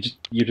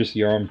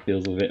your arm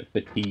feels a bit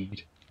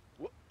fatigued.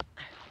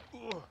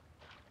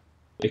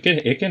 It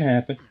can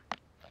happen.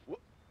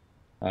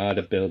 Ah,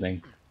 the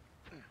building.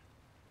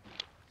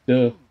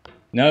 Now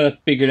that I've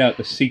figured out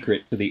the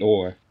secret to the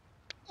ore,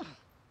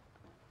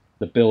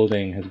 the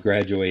building has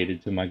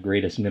graduated to my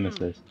greatest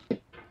nemesis.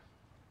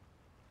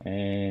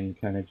 And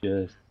kind of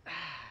just,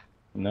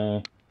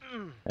 no,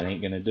 that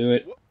ain't gonna do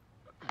it.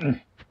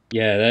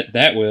 Yeah,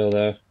 that will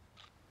though.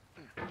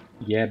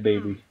 Yeah,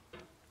 baby.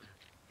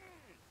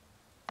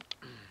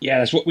 Yeah,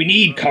 that's what we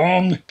need,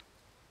 Kong.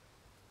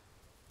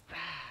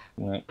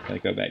 Well, I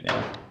go back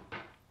down.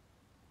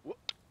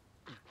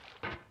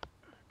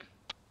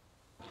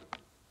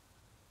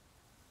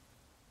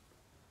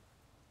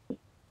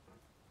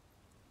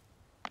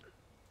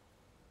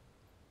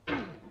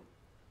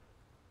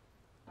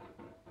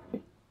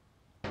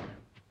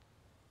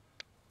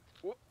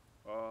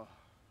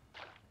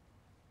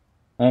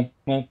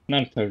 Well,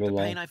 not a total The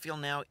loss. pain I feel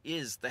now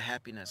is the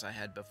happiness I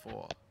had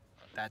before.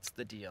 That's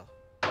the deal.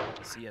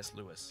 C.S.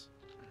 Lewis.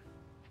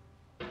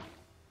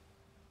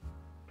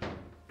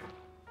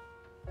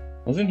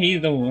 Wasn't he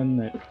the one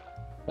that,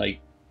 like,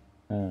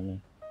 I don't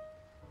know.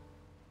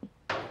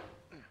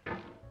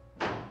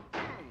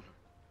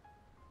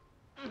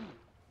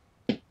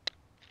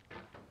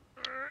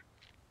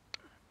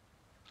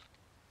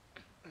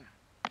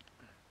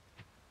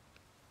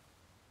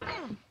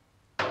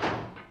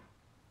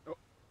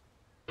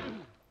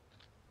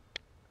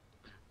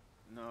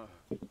 No.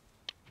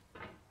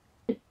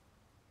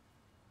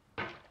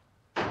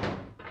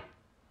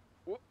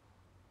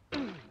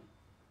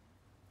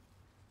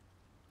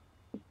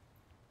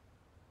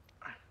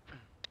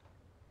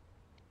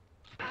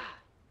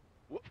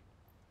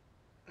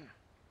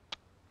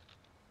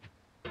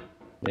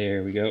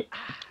 There we go.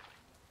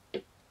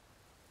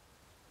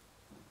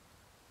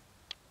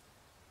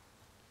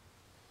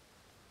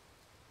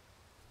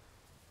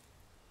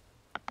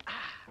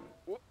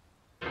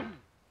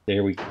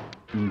 There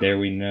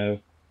we know.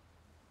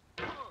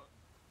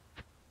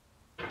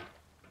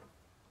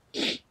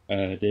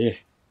 There.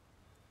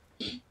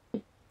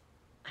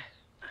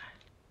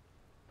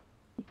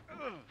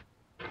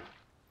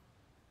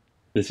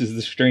 This is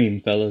the stream,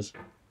 fellas.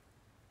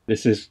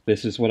 This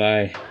is what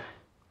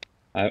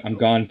I'm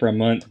gone for a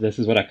month. This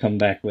is what I come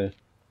back with.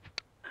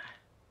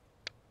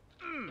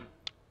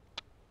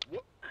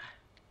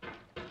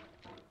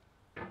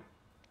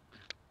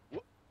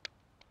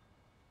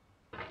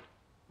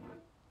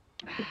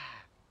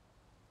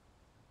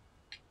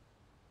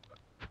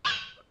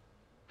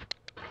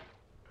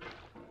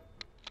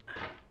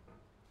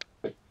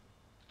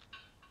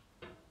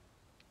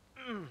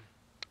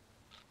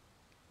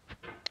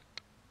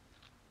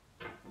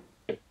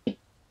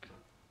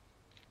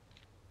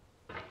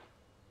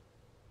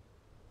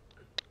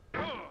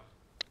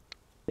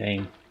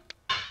 Dang.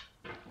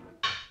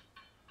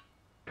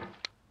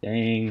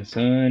 Dang,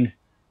 son.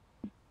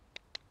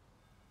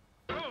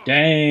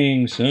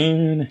 Dang,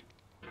 son.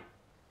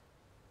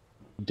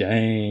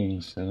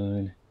 Dang,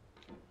 son.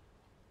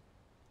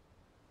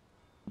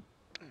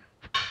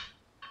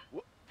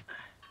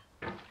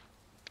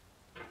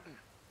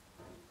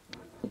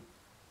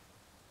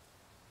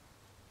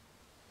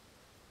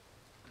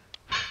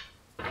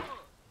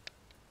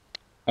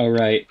 All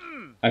right.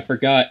 I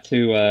forgot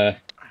to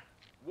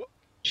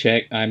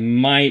check. I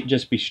might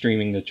just be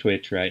streaming to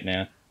Twitch right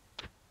now.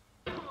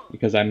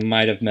 Because I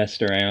might have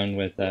messed around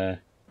with, then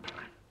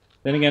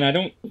again, I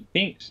don't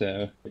think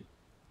so.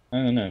 I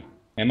don't know.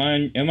 Am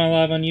I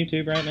live on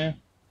YouTube right now?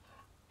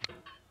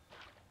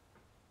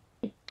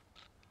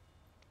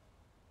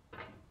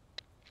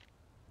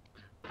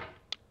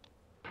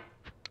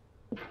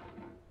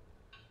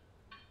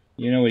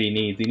 You know what he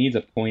needs? He needs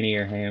a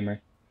pointier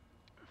hammer.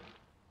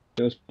 If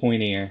it was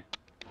pointier,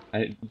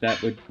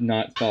 that would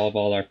not solve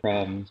all our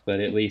problems, but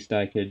at least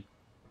I could,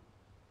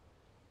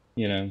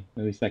 you know,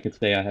 at least I could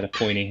say I had a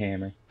pointy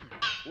hammer.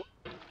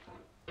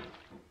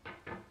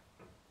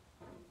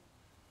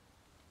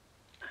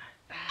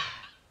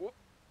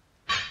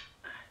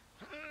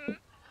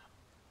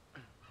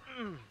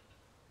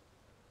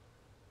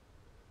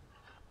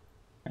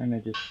 And I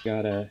just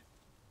gotta...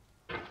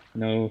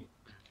 No.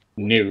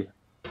 No.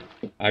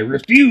 I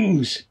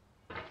refuse!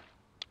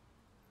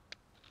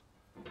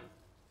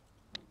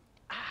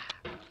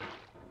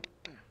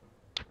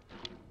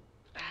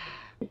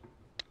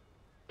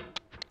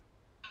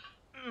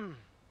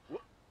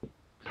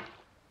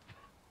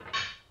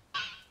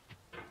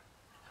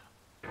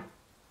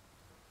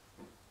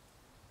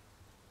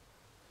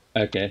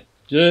 Okay,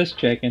 just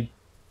checking.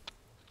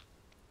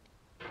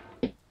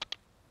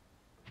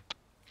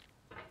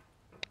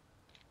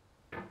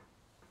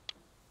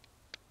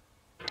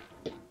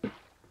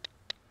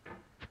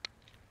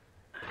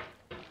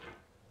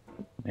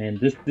 And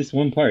this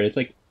one part, it's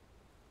like,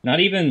 not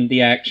even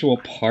the actual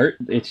part,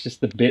 it's just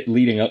the bit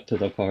leading up to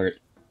the part.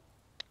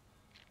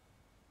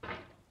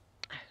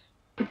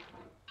 Oh,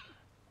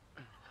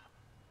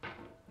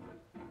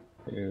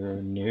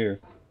 no.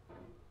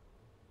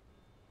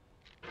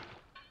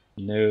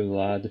 No,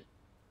 lad.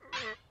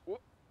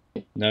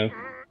 No.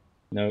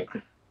 No.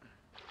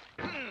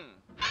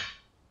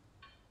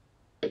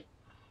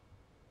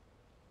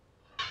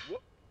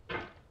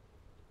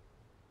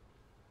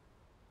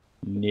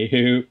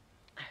 No.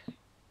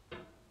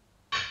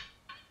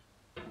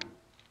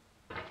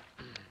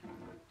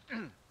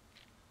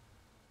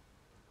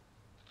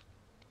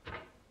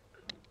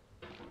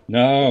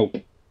 No.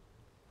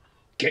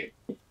 Get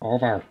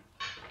over.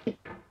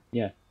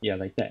 Yeah,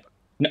 like that.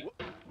 No.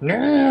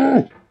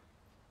 No.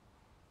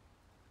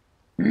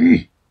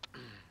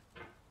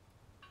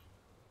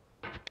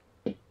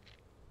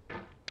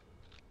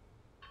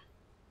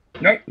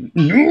 No.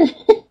 No.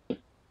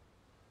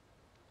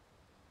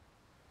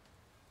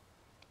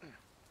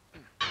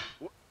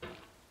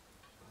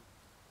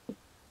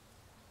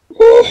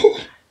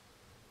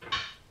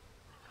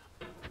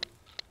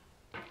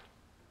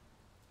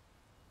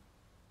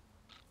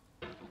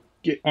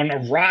 Get on a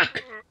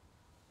rock.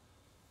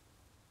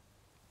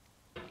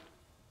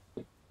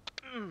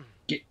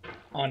 Get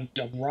on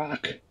the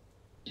rock.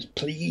 Just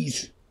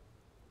please.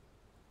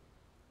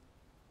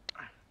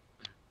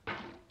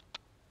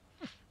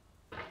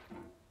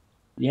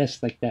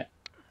 Yes, like that.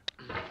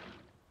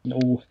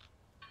 No.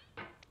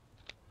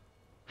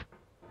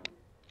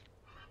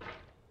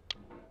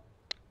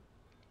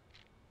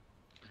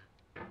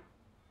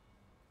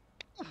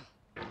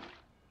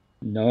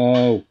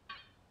 No.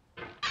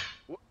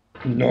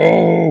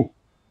 No.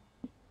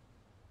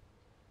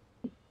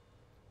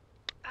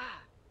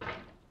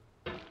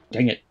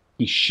 Dang it.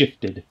 He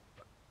shifted.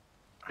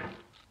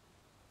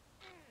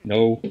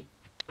 No.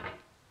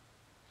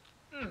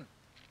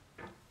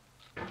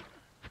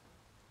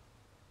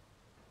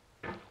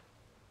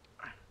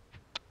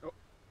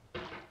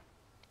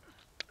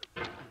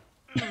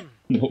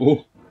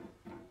 No.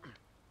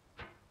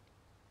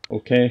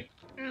 Okay.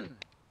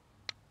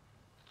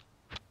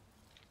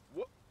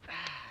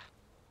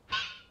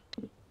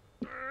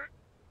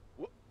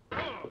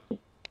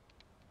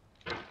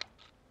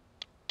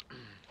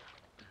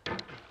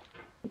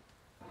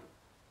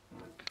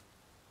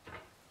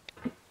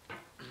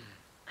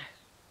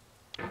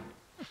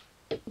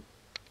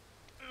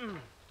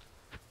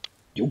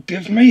 You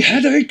give me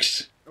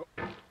headaches.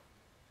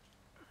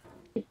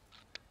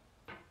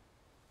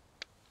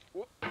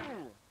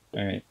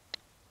 Alright.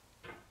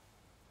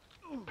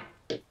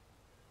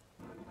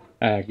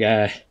 Ah,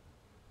 God.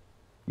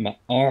 My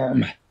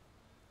arm.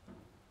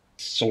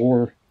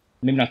 Sore.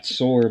 Maybe not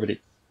sore, but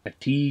it's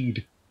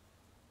fatigued.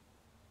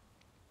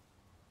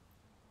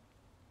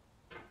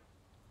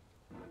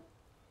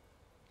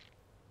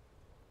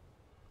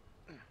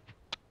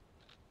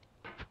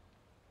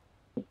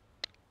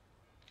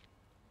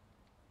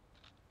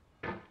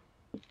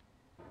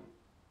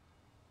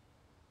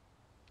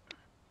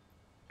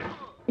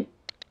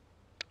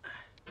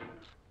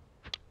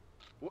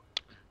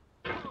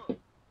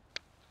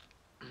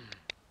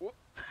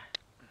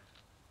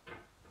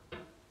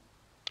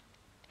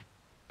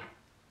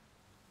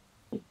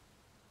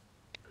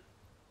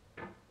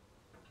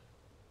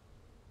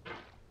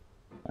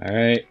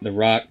 Alright, the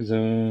rock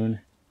zone.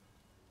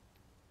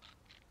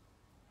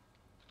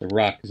 The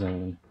rock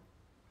zone.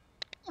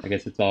 I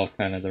guess it's all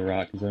kind of the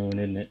rock zone,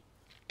 isn't it?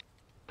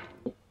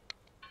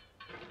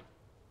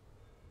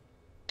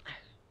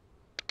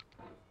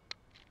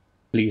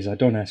 Please, I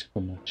don't ask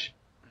for much.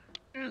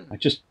 I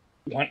just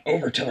want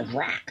over to the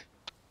rock.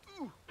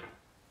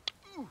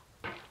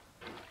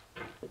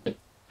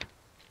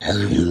 I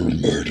will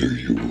murder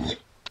you.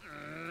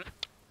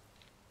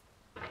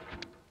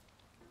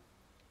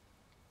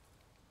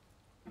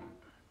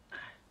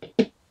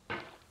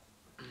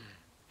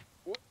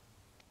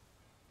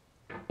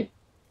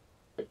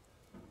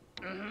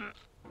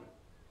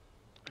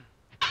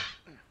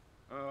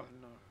 Oh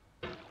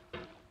no.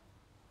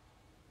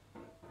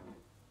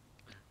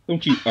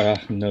 Don't you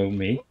know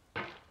me?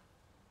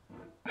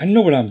 I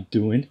know what I'm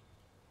doing.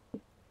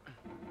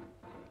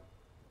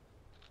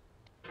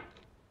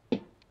 I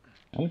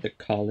went to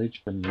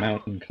college for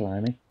mountain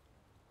climbing.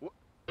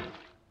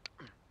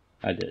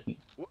 I didn't.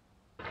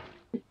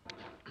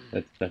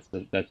 That's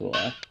a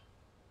lie.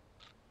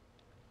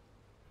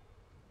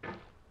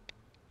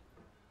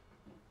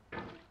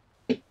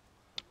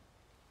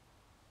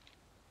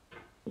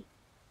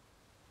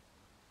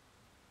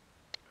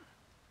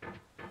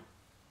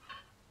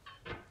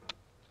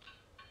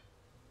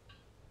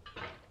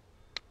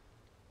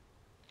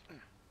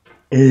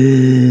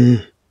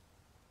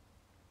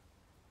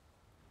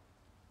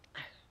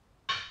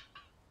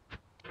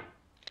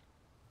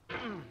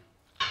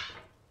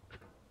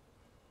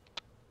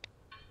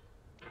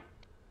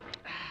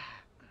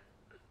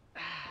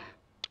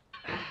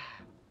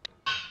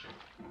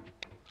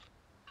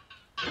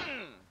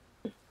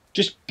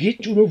 Just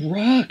get to the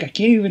rock. I can't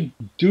even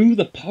do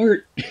the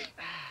part.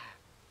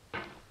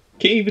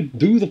 Can't even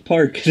do the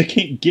part because I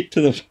can't get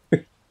to the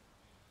part.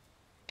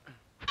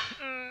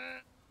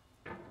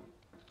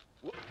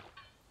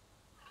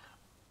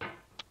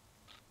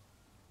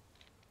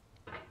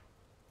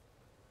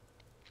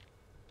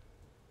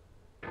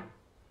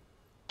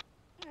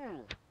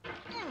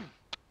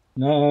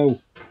 No.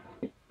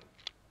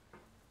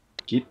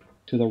 Get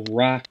to the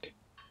rock.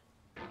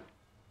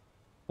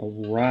 The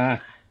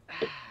rock.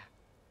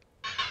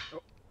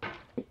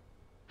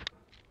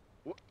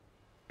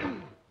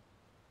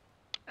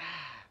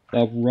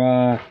 The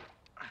rock.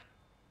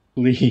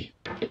 Please.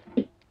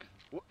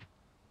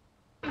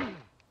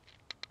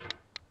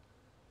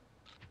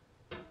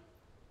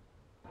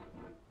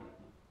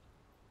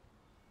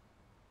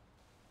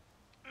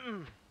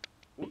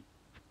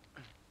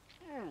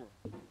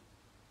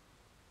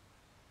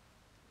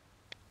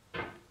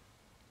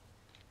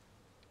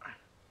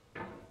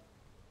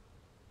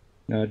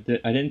 No, I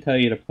didn't tell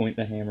you to point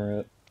the hammer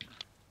up.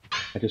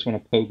 I just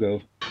want to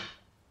pogo.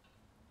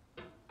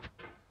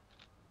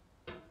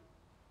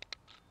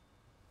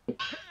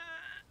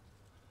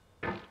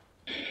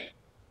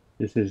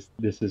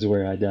 This is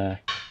where I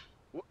die.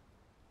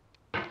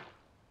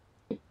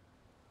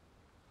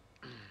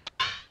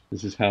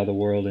 This is how the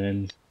world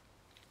ends.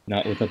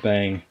 Not with a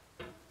bang,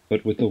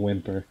 but with a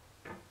whimper.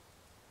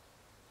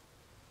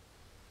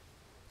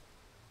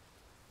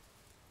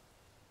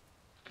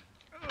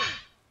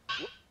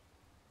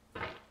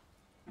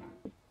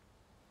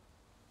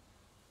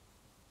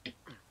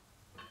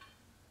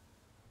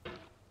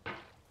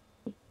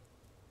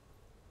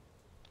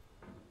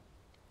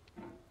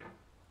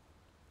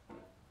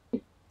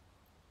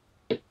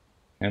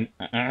 Come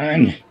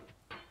on!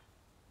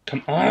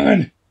 Come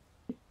on!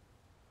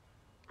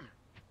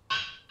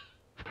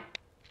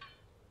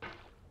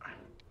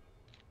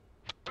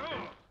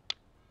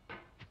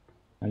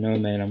 I know,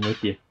 man, I'm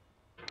with you.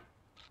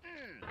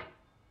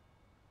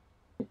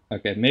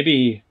 Okay,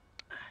 maybe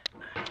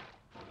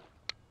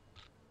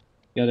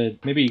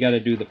you gotta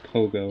do the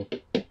pogo.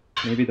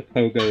 Maybe the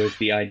pogo is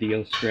the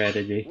ideal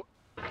strategy.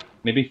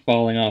 Maybe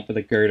falling off of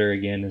the girder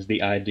again is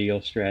the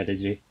ideal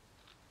strategy.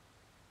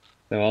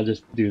 So I'll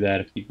just do that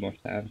a few more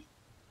times.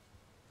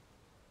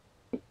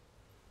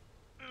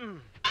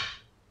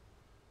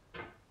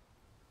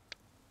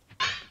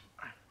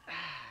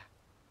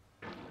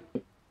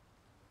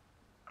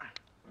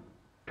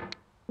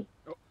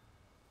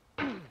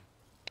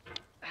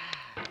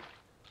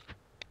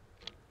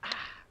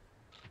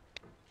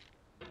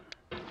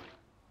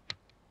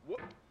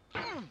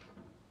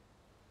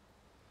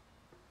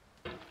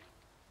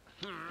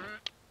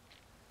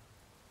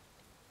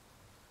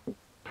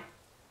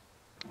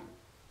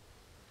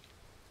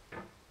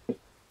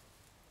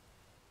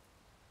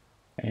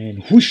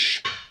 And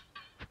whoosh!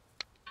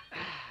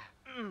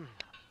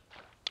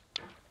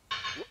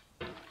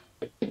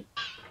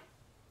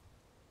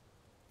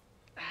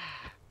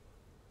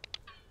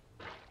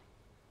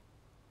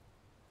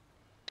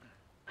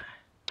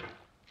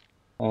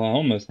 Oh, I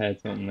almost had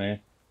something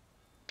there.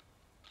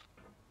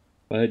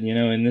 But, you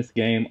know, in this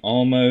game,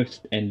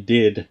 almost and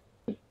did.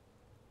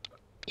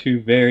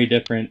 Two very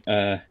different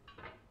things.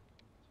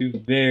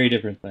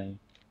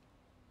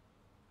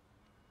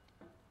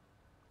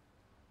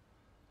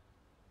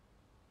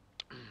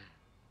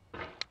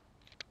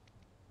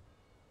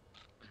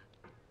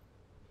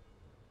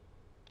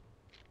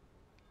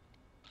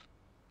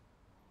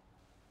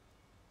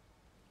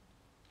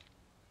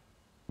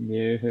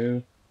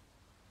 No.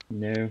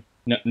 No.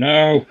 No.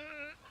 No!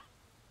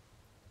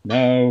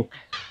 No!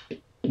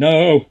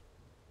 No!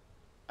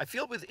 I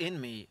feel within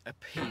me a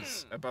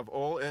peace above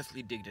all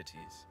earthly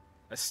dignities,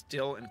 a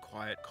still and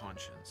quiet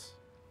conscience.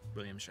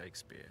 William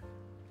Shakespeare.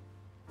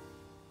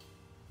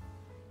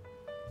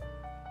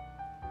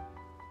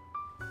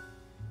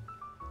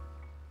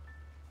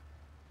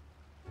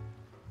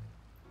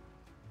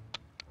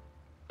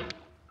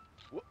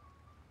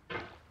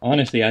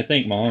 Honestly, I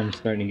think my arm's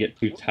starting to get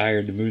too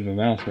tired to move the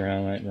mouse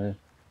around like this.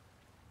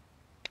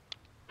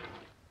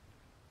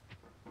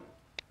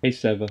 Hey,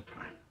 Seva.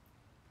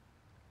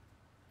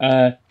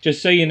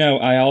 Just so you know,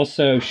 I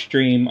also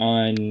stream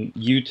on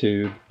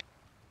YouTube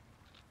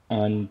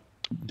on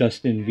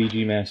Dustin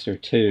VG Master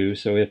 2,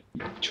 so if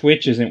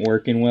Twitch isn't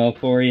working well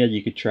for you,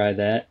 you could try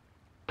that.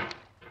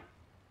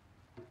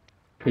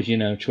 Because, you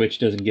know, Twitch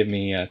doesn't give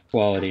me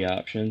quality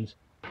options.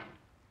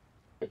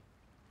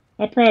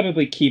 I'll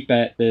probably keep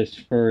at this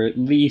for at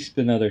least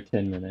another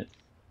 10 minutes.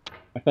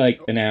 I feel like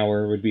an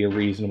hour would be a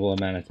reasonable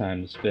amount of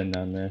time to spend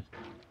on this.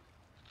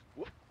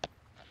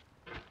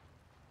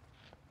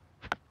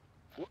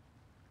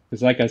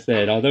 Because like I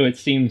said, although it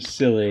seems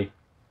silly,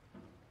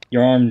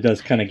 your arm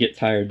does kind of get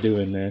tired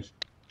doing this.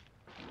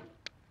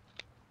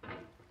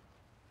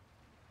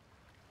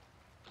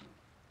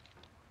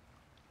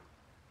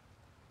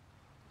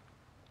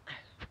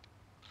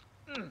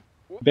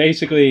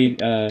 Basically,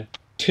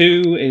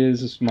 2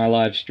 is my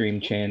live stream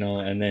channel,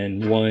 and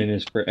then 1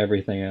 is for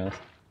everything else.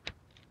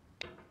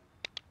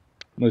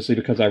 Mostly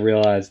because I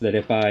realized that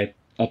if I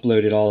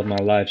uploaded all of my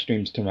live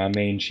streams to my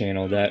main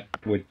channel, that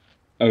would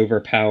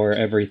overpower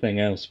everything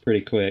else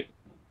pretty quick.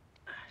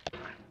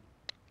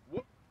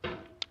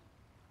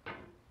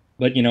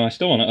 But, you know, I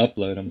still want to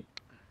upload them.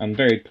 I'm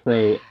very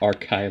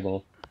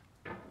pro-archival.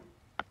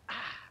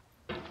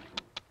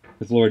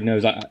 Because Lord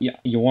knows,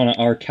 you want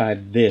to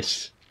archive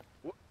this,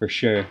 for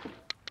sure.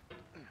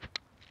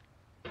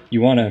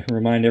 You want to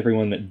remind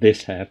everyone that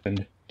this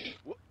happened.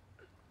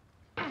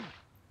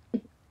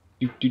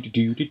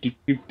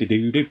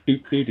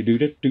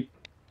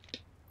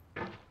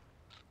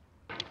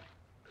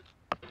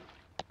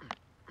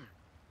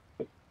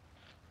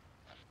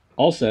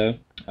 Also,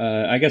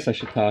 I guess I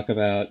should talk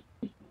about,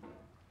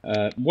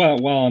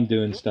 while I'm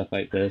doing stuff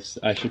like this,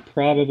 I should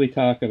probably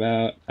talk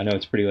about, I know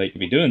it's pretty late to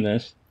be doing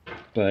this,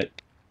 but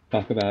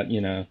talk about,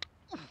 you know,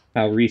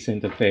 how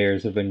recent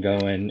affairs have been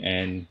going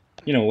and,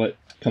 you know, what's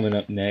coming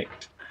up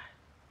next.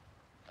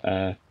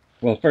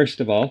 Well, first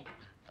of all,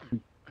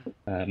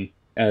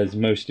 as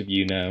most of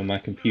you know, my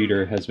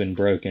computer has been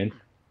broken,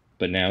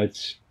 but now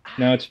it's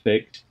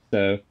fixed,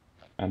 so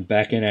I'm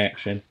back in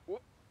action.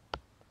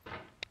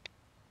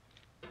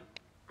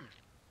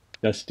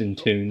 Dustin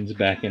Tunes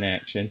back in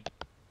action.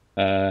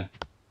 In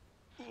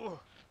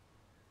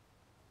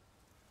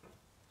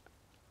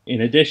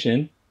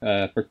addition,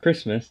 for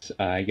Christmas,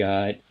 I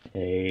got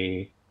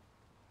a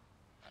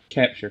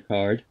capture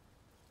card,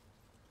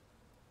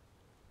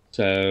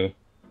 so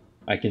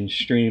I can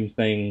stream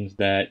things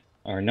that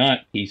are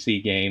not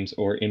PC games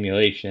or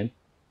emulation.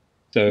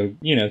 So,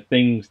 you know,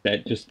 things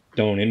that just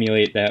don't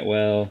emulate that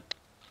well,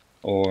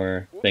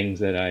 or things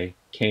that I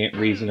can't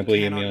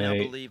reasonably emulate. I cannot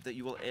now believe that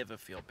you will ever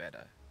feel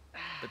better.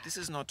 But this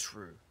is not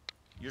true.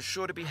 You're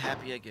sure to be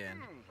happy again.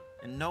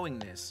 And knowing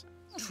this,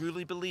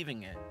 truly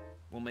believing it,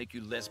 will make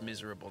you less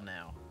miserable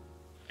now.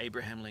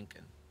 Abraham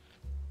Lincoln.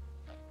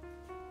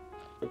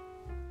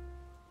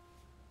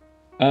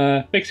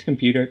 Fixed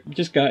computer.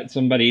 Just got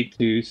somebody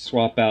to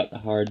swap out the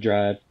hard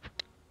drive.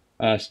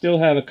 Still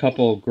have a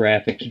couple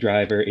graphics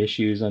driver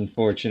issues,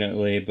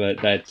 unfortunately,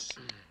 but that's,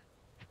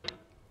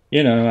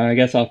 you know, I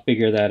guess I'll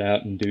figure that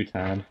out in due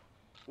time.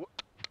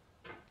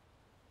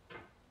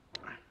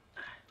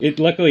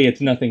 Luckily,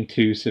 it's nothing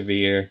too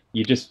severe.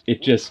 You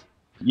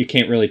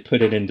can't really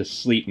put it into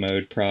sleep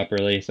mode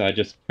properly, so I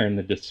just turned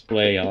the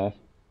display off.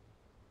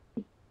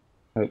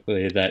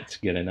 Hopefully that's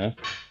good enough.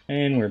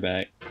 And we're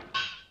back.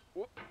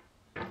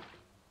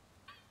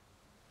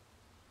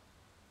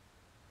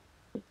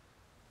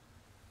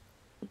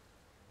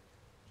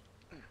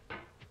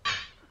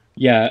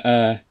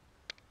 Yeah,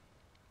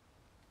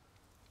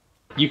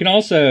 you can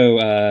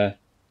also,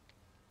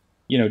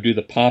 you know, do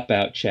the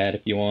pop-out chat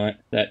if you want.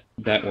 That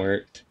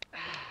worked.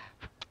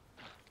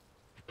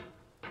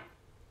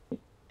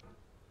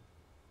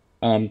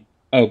 Oh,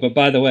 but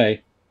by the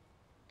way,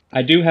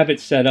 I do have it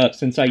set up,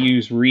 since I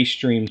use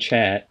Restream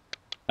Chat,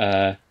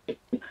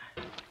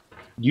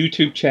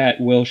 YouTube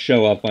chat will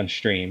show up on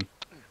stream.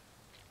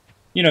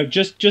 You know,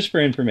 just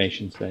for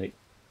information's sake.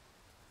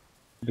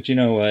 But you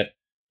know what?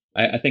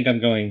 I think I'm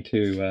going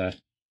to,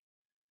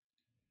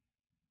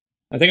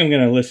 I think I'm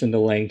going to listen to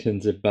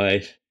Langton's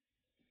advice.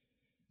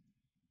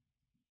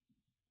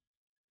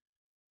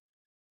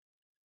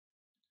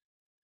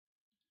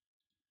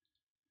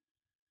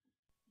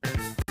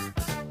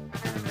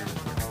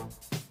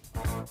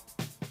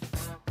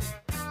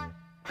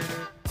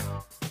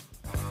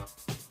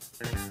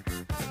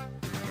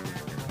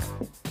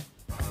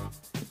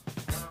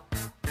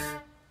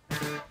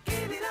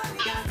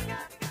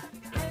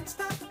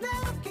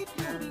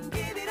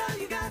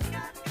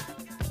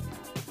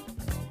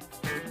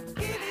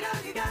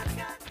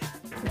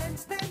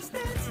 Step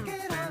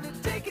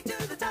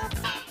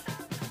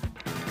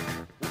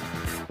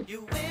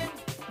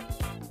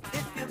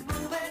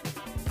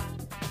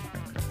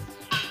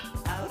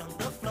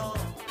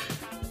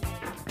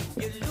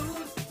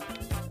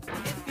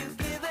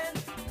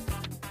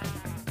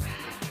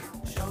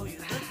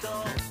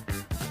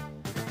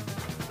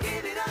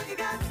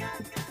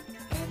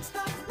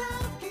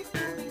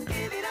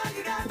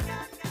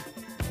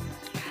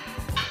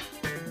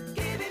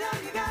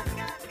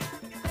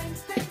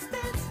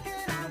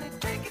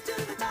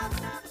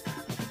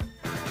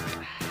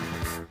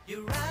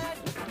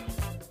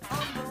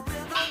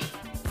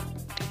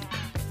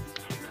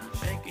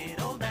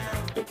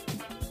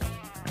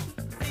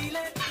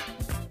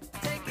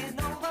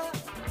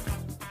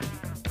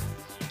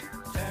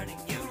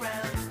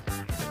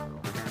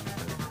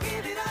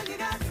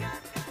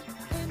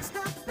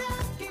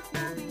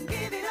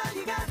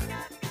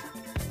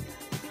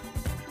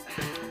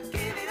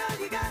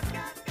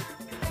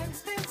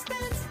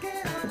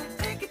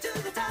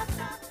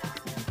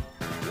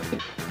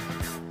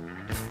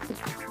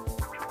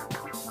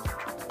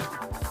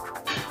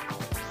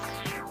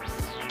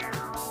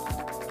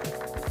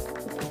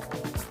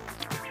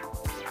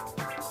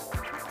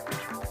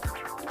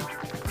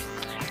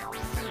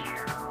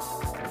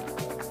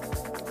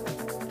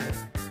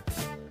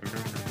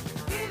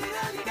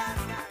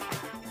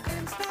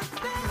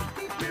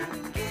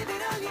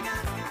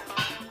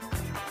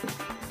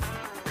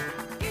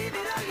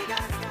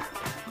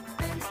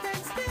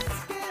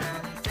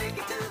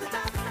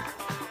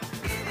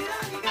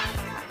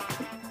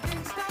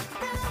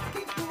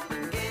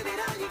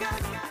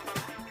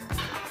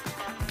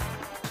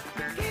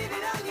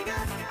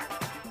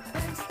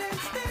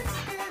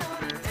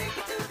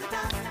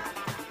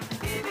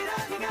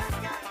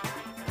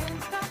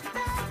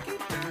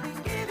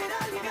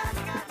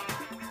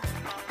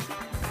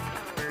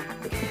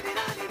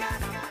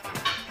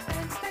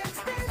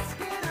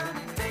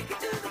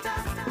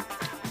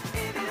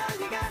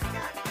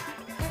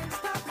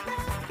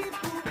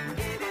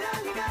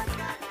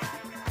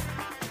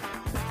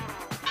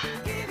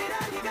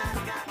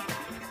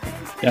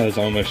That was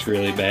almost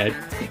really bad.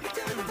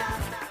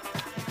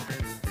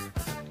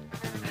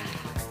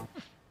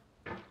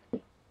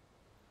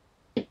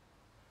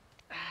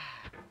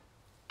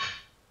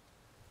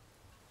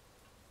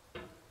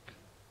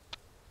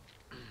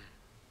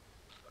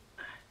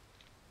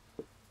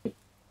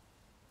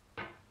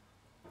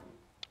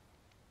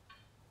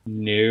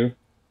 No.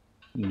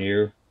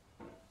 No.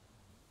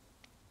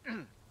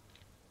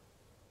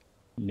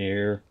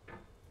 No.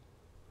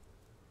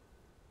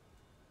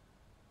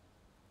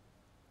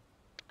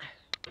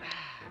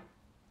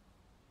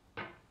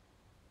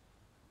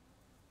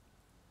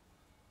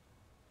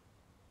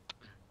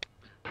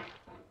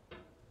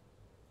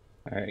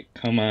 Alright,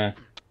 come on.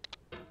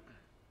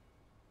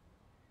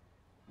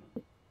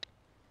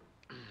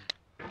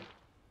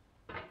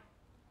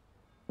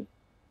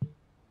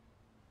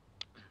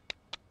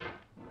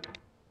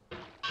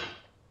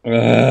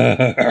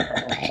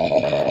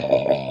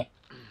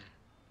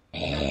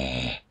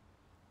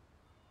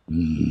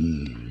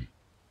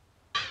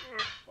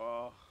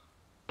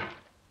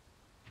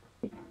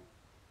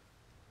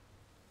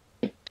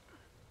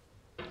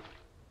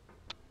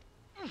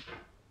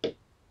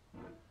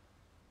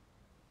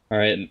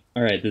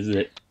 Alright, this is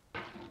it.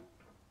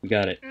 We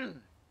got it.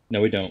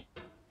 No, we don't.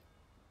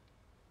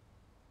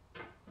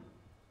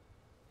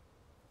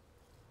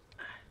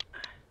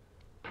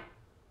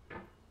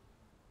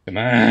 Come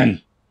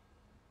on!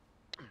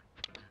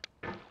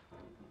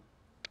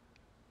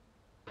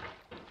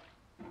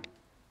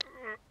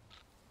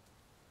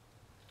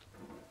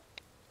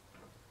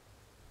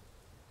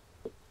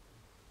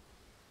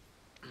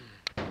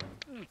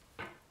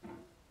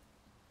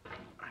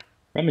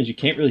 Problem is you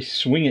can't really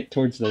swing it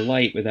towards the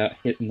light without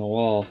hitting the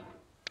wall.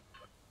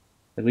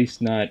 At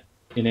least not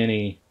in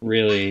any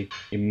really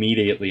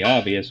immediately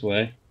obvious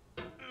way.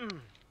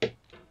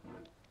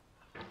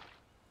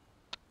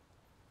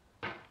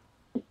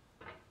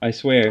 I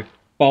swear,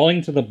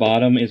 falling to the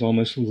bottom is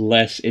almost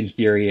less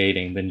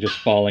infuriating than just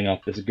falling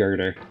off this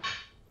girder.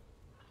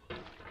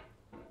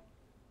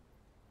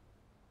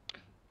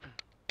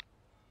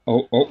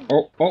 Oh, oh,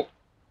 oh, oh!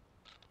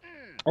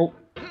 Oh!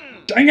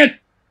 Dang it!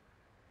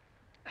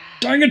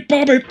 Dang it,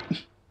 Bobby!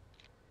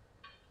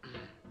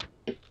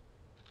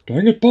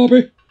 Dang it,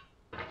 Bobby!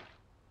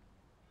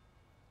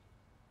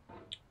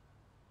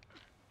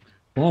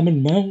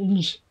 Climbing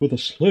mountains with a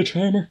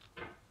sledgehammer?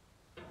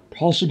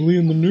 Possibly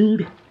in the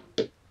nude?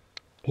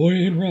 Boy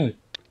ain't right.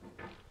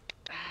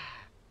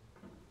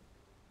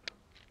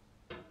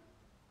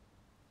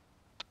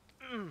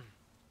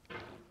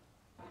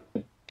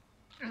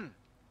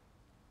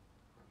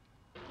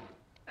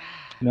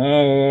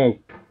 No!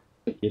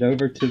 Get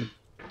over to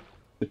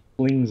the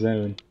fling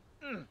zone.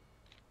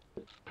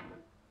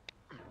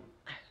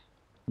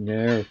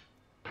 No.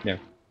 No.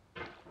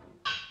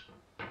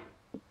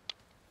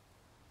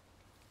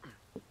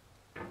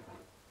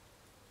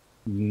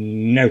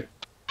 No.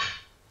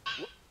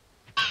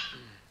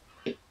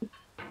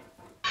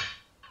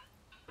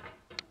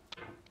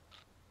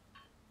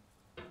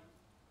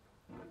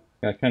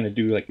 Gotta kind of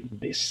do like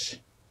this.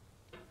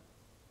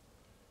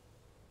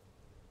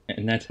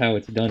 And that's how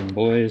it's done,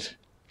 boys.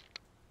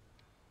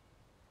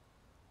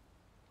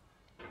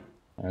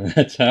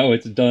 That's how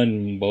it's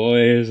done,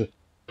 boys.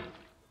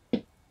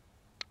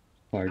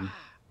 Pardon.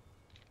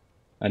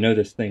 I know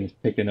this thing's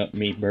picking up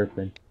me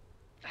burping.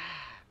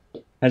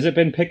 Has it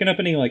been picking up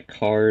any, like,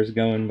 cars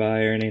going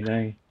by or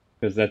anything?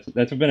 Because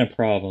that's been a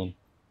problem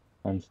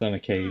on some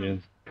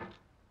occasions.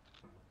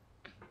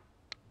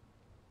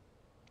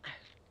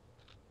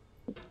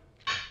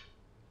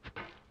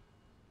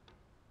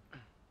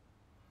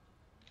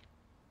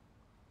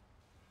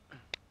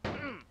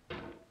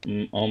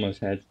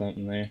 Almost had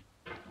something there.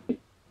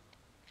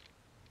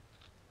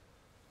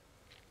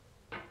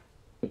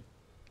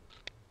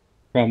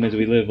 Problem is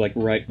we live, like,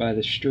 right by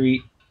the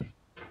street.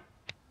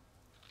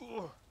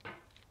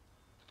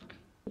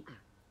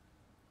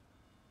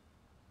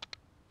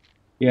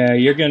 Yeah,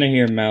 you're gonna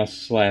hear mouse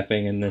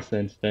slapping in this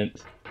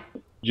instance.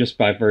 Just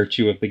by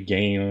virtue of the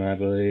game, I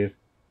believe.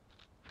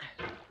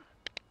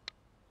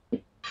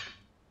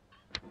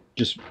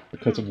 Just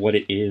because of what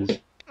it is.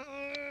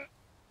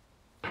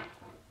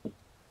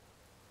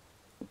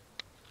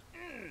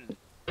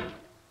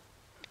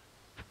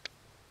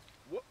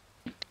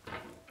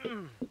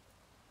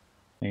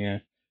 Hang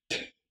on.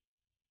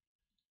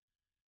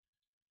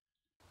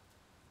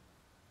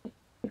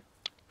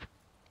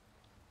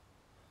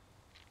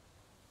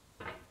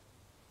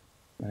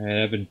 Alright,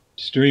 I've been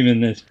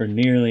streaming this for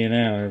nearly an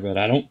hour, but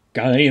I don't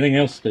got anything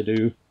else to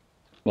do.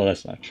 Well,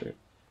 that's not true.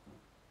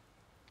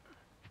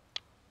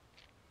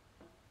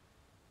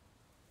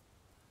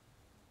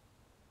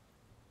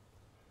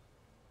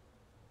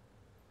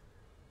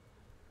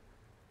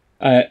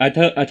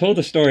 I told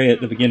the story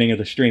at the beginning of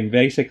the stream.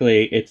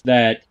 Basically, it's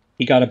that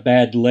he got a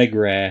bad leg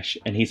rash,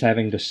 and he's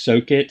having to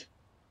soak it.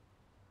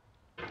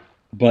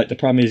 But the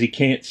problem is he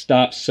can't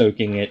stop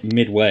soaking it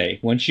midway.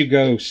 Once you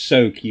go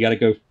soak, you gotta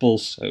go full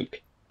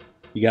soak.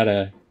 You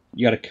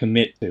gotta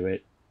commit to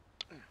it.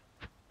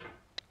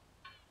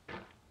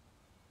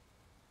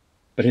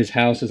 but his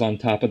house is on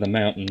top of the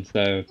mountain,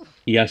 so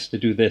he has to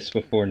do this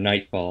before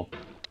nightfall.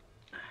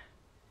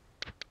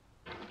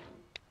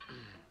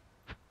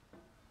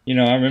 You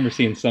know, I remember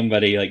seeing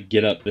somebody, like,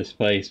 get up this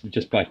place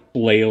just by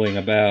flailing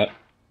about.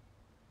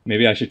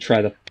 Maybe I should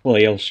try the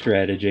flail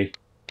strategy.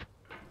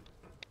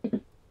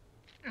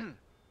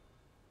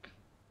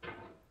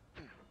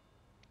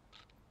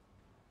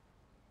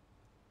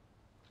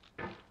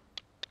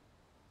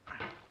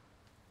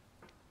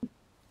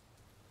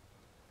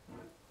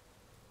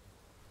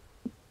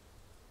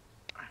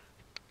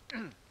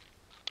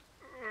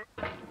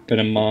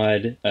 Gonna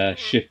mod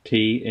Shift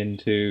T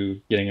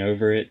into getting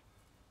over it.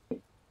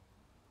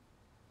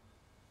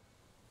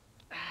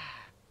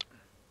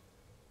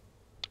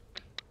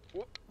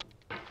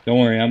 Don't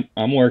worry,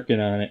 I'm working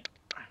on it.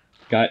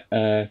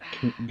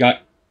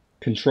 Got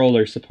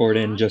controller support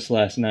in just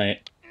last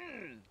night.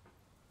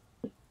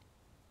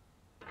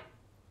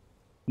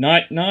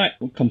 Not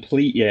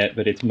complete yet,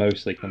 but it's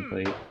mostly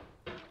complete.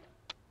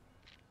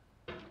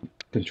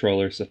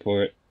 Controller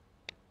support.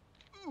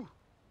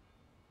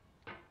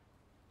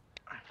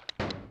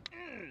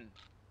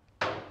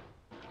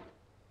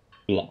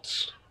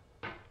 Lost.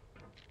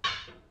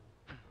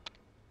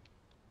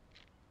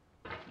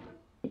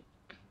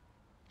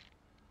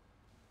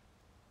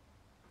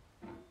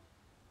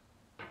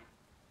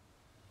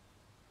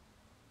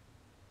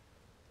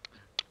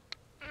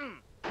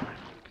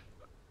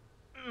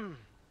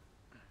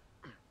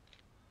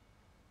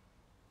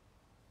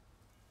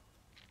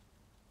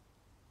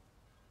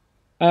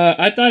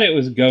 I thought it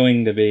was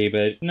going to be,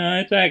 but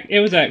no, it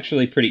was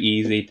actually pretty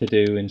easy to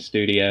do in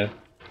Studio.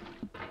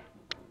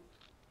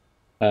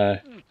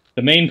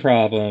 The main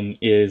problem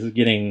is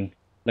getting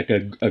like a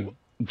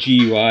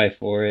GUI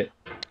for it,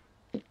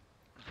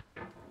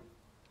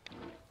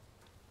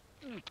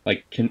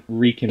 like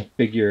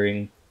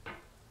reconfiguring.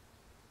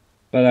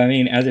 But I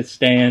mean, as it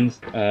stands,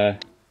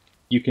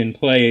 you can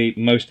play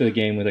most of the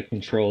game with a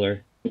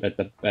controller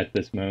at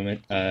this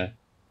moment.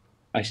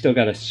 I still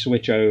got to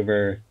switch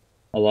over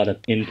a lot of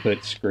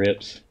input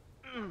scripts.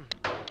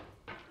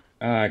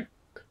 Ah,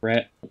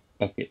 crap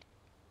bucket.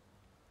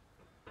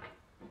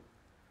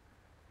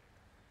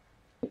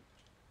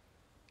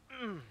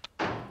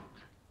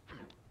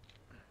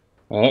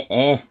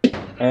 Oh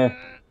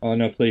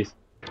no, please.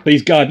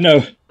 Please, God,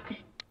 no!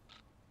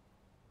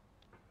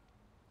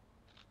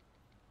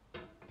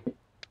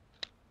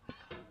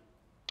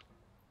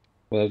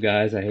 Well,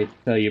 guys, I hate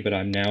to tell you, but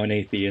I'm now an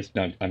atheist.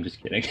 No, I'm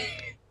just kidding.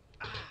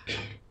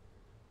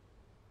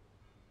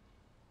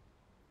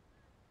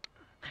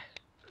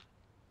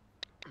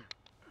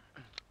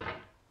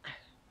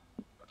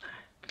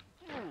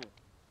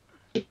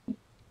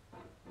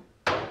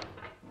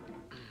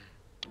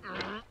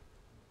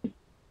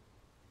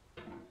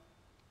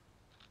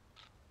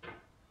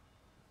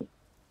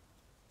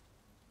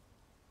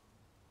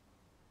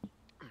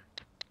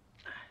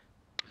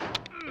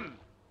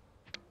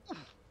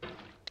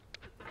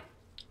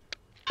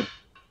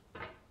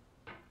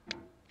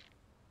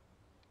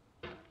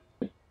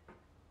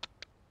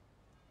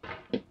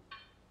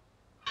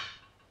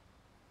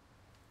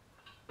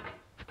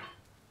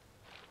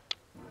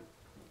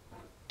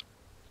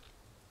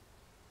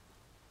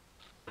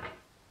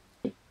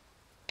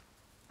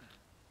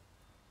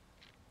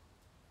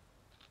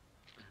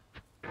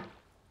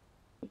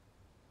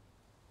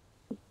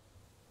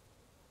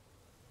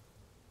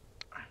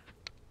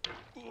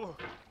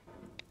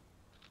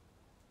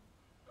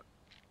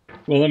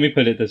 Well, let me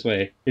put it this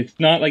way. It's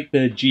not like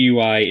the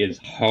GUI is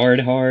hard,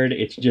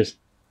 it's just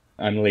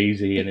I'm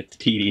lazy and it's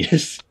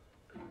tedious.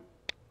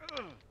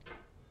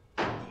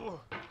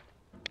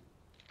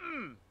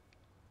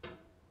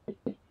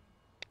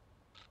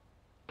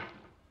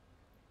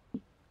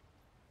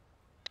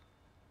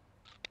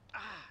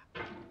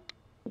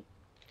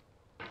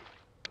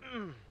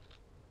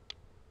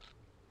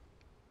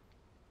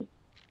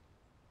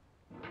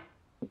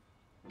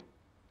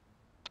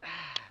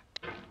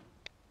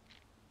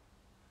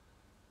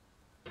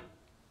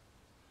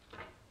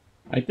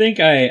 I think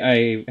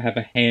I have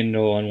a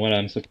handle on what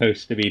I'm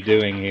supposed to be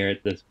doing here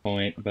at this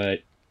point, but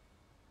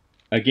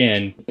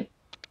again,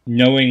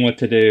 knowing what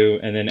to do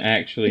and then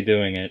actually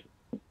doing it,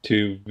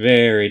 two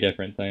very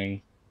different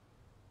things.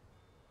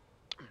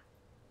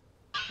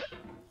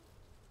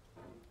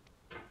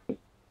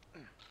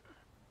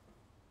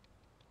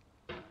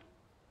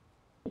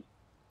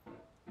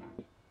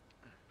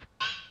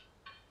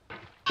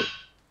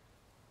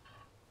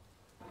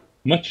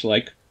 Much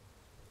like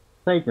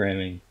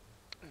programming.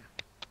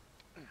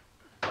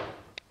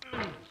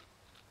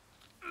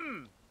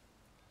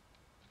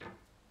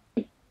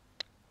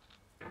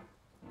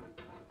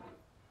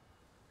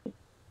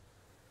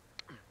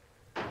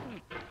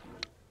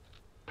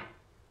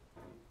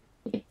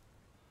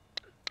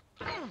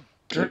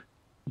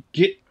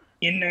 Get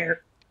in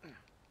there.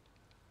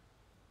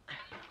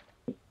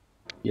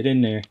 Get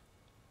in there.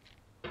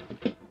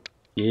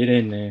 Get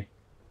in there.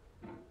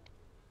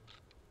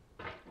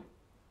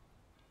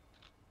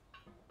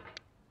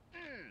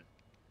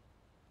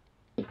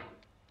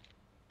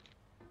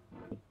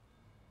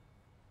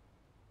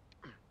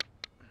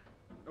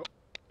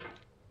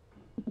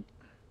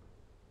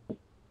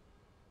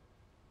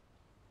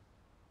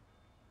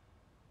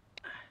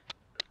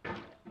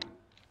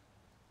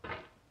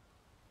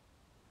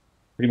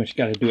 pretty much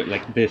got to do it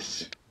like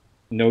this.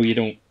 No, you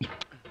don't.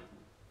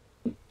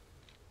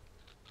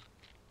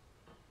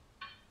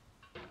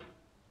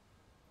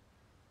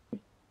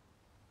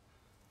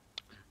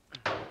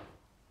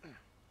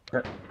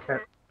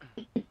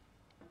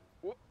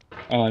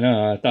 Oh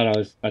no, I thought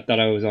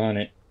I was on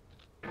it.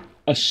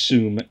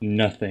 Assume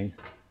nothing.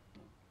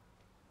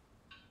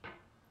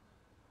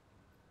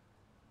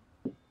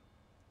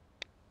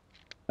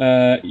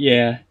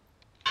 Yeah.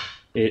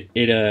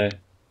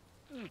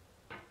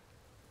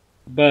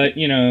 But,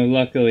 you know,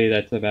 luckily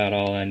that's about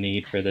all I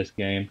need for this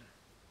game.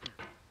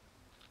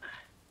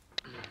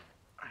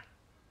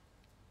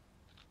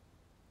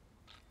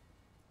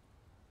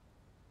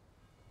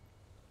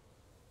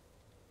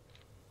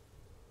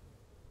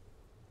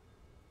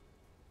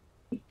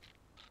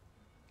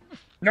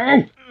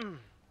 No!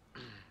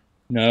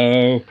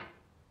 No.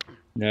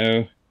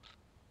 No.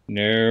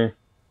 No.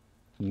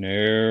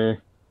 No.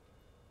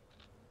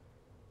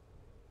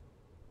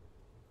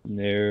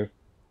 No.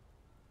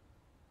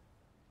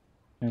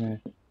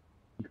 Kinda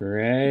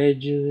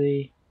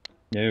gradually.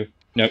 No.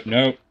 No.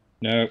 No.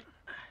 No.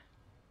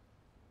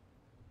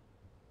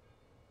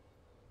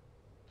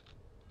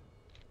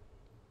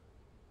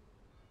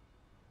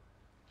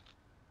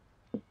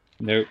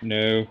 No.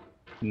 No.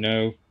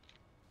 No.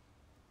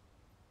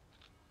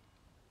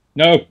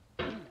 No.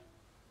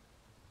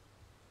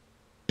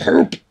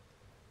 Poop.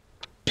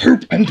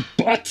 Poop and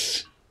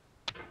butts.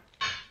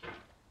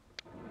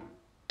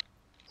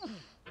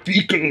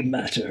 Fecal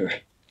matter.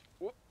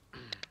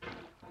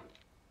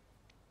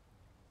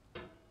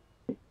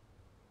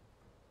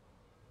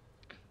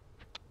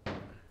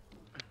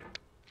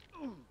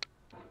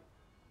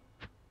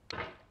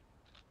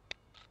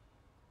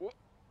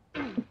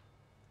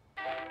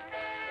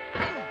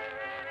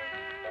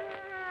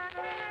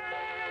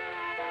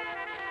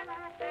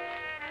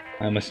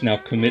 I must now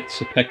commit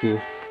seppuku.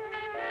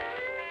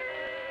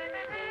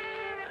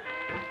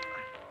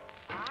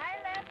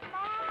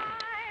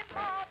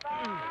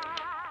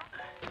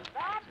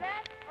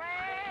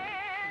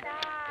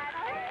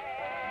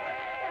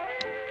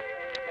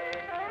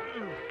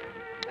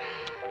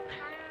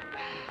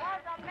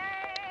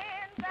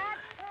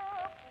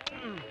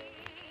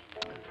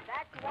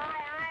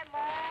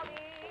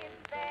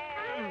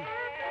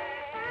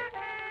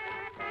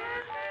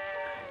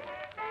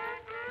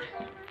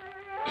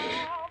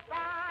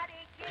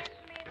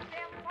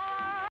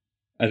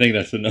 I think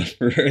that's enough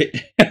for right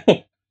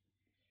now.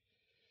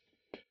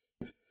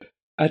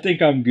 I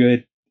think I'm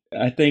good.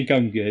 I think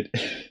I'm good.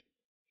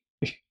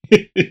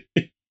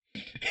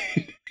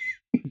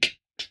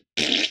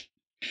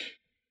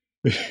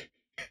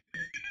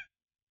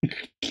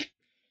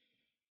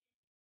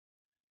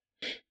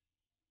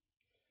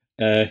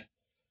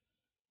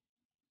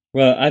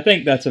 Well, I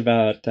think that's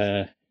about,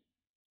 I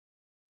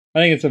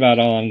think it's about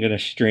all I'm going to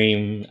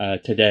stream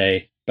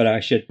today, but I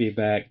should be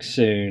back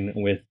soon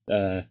with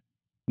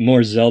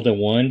more Zelda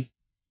 1,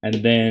 and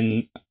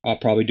then I'll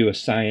probably do a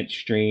science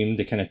stream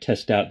to kind of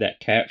test out that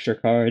capture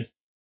card,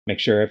 make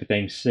sure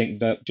everything's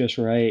synced up just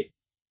right,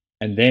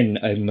 and then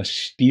a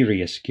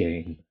mysterious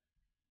game.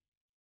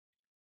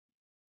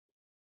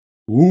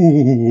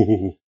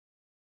 Ooh.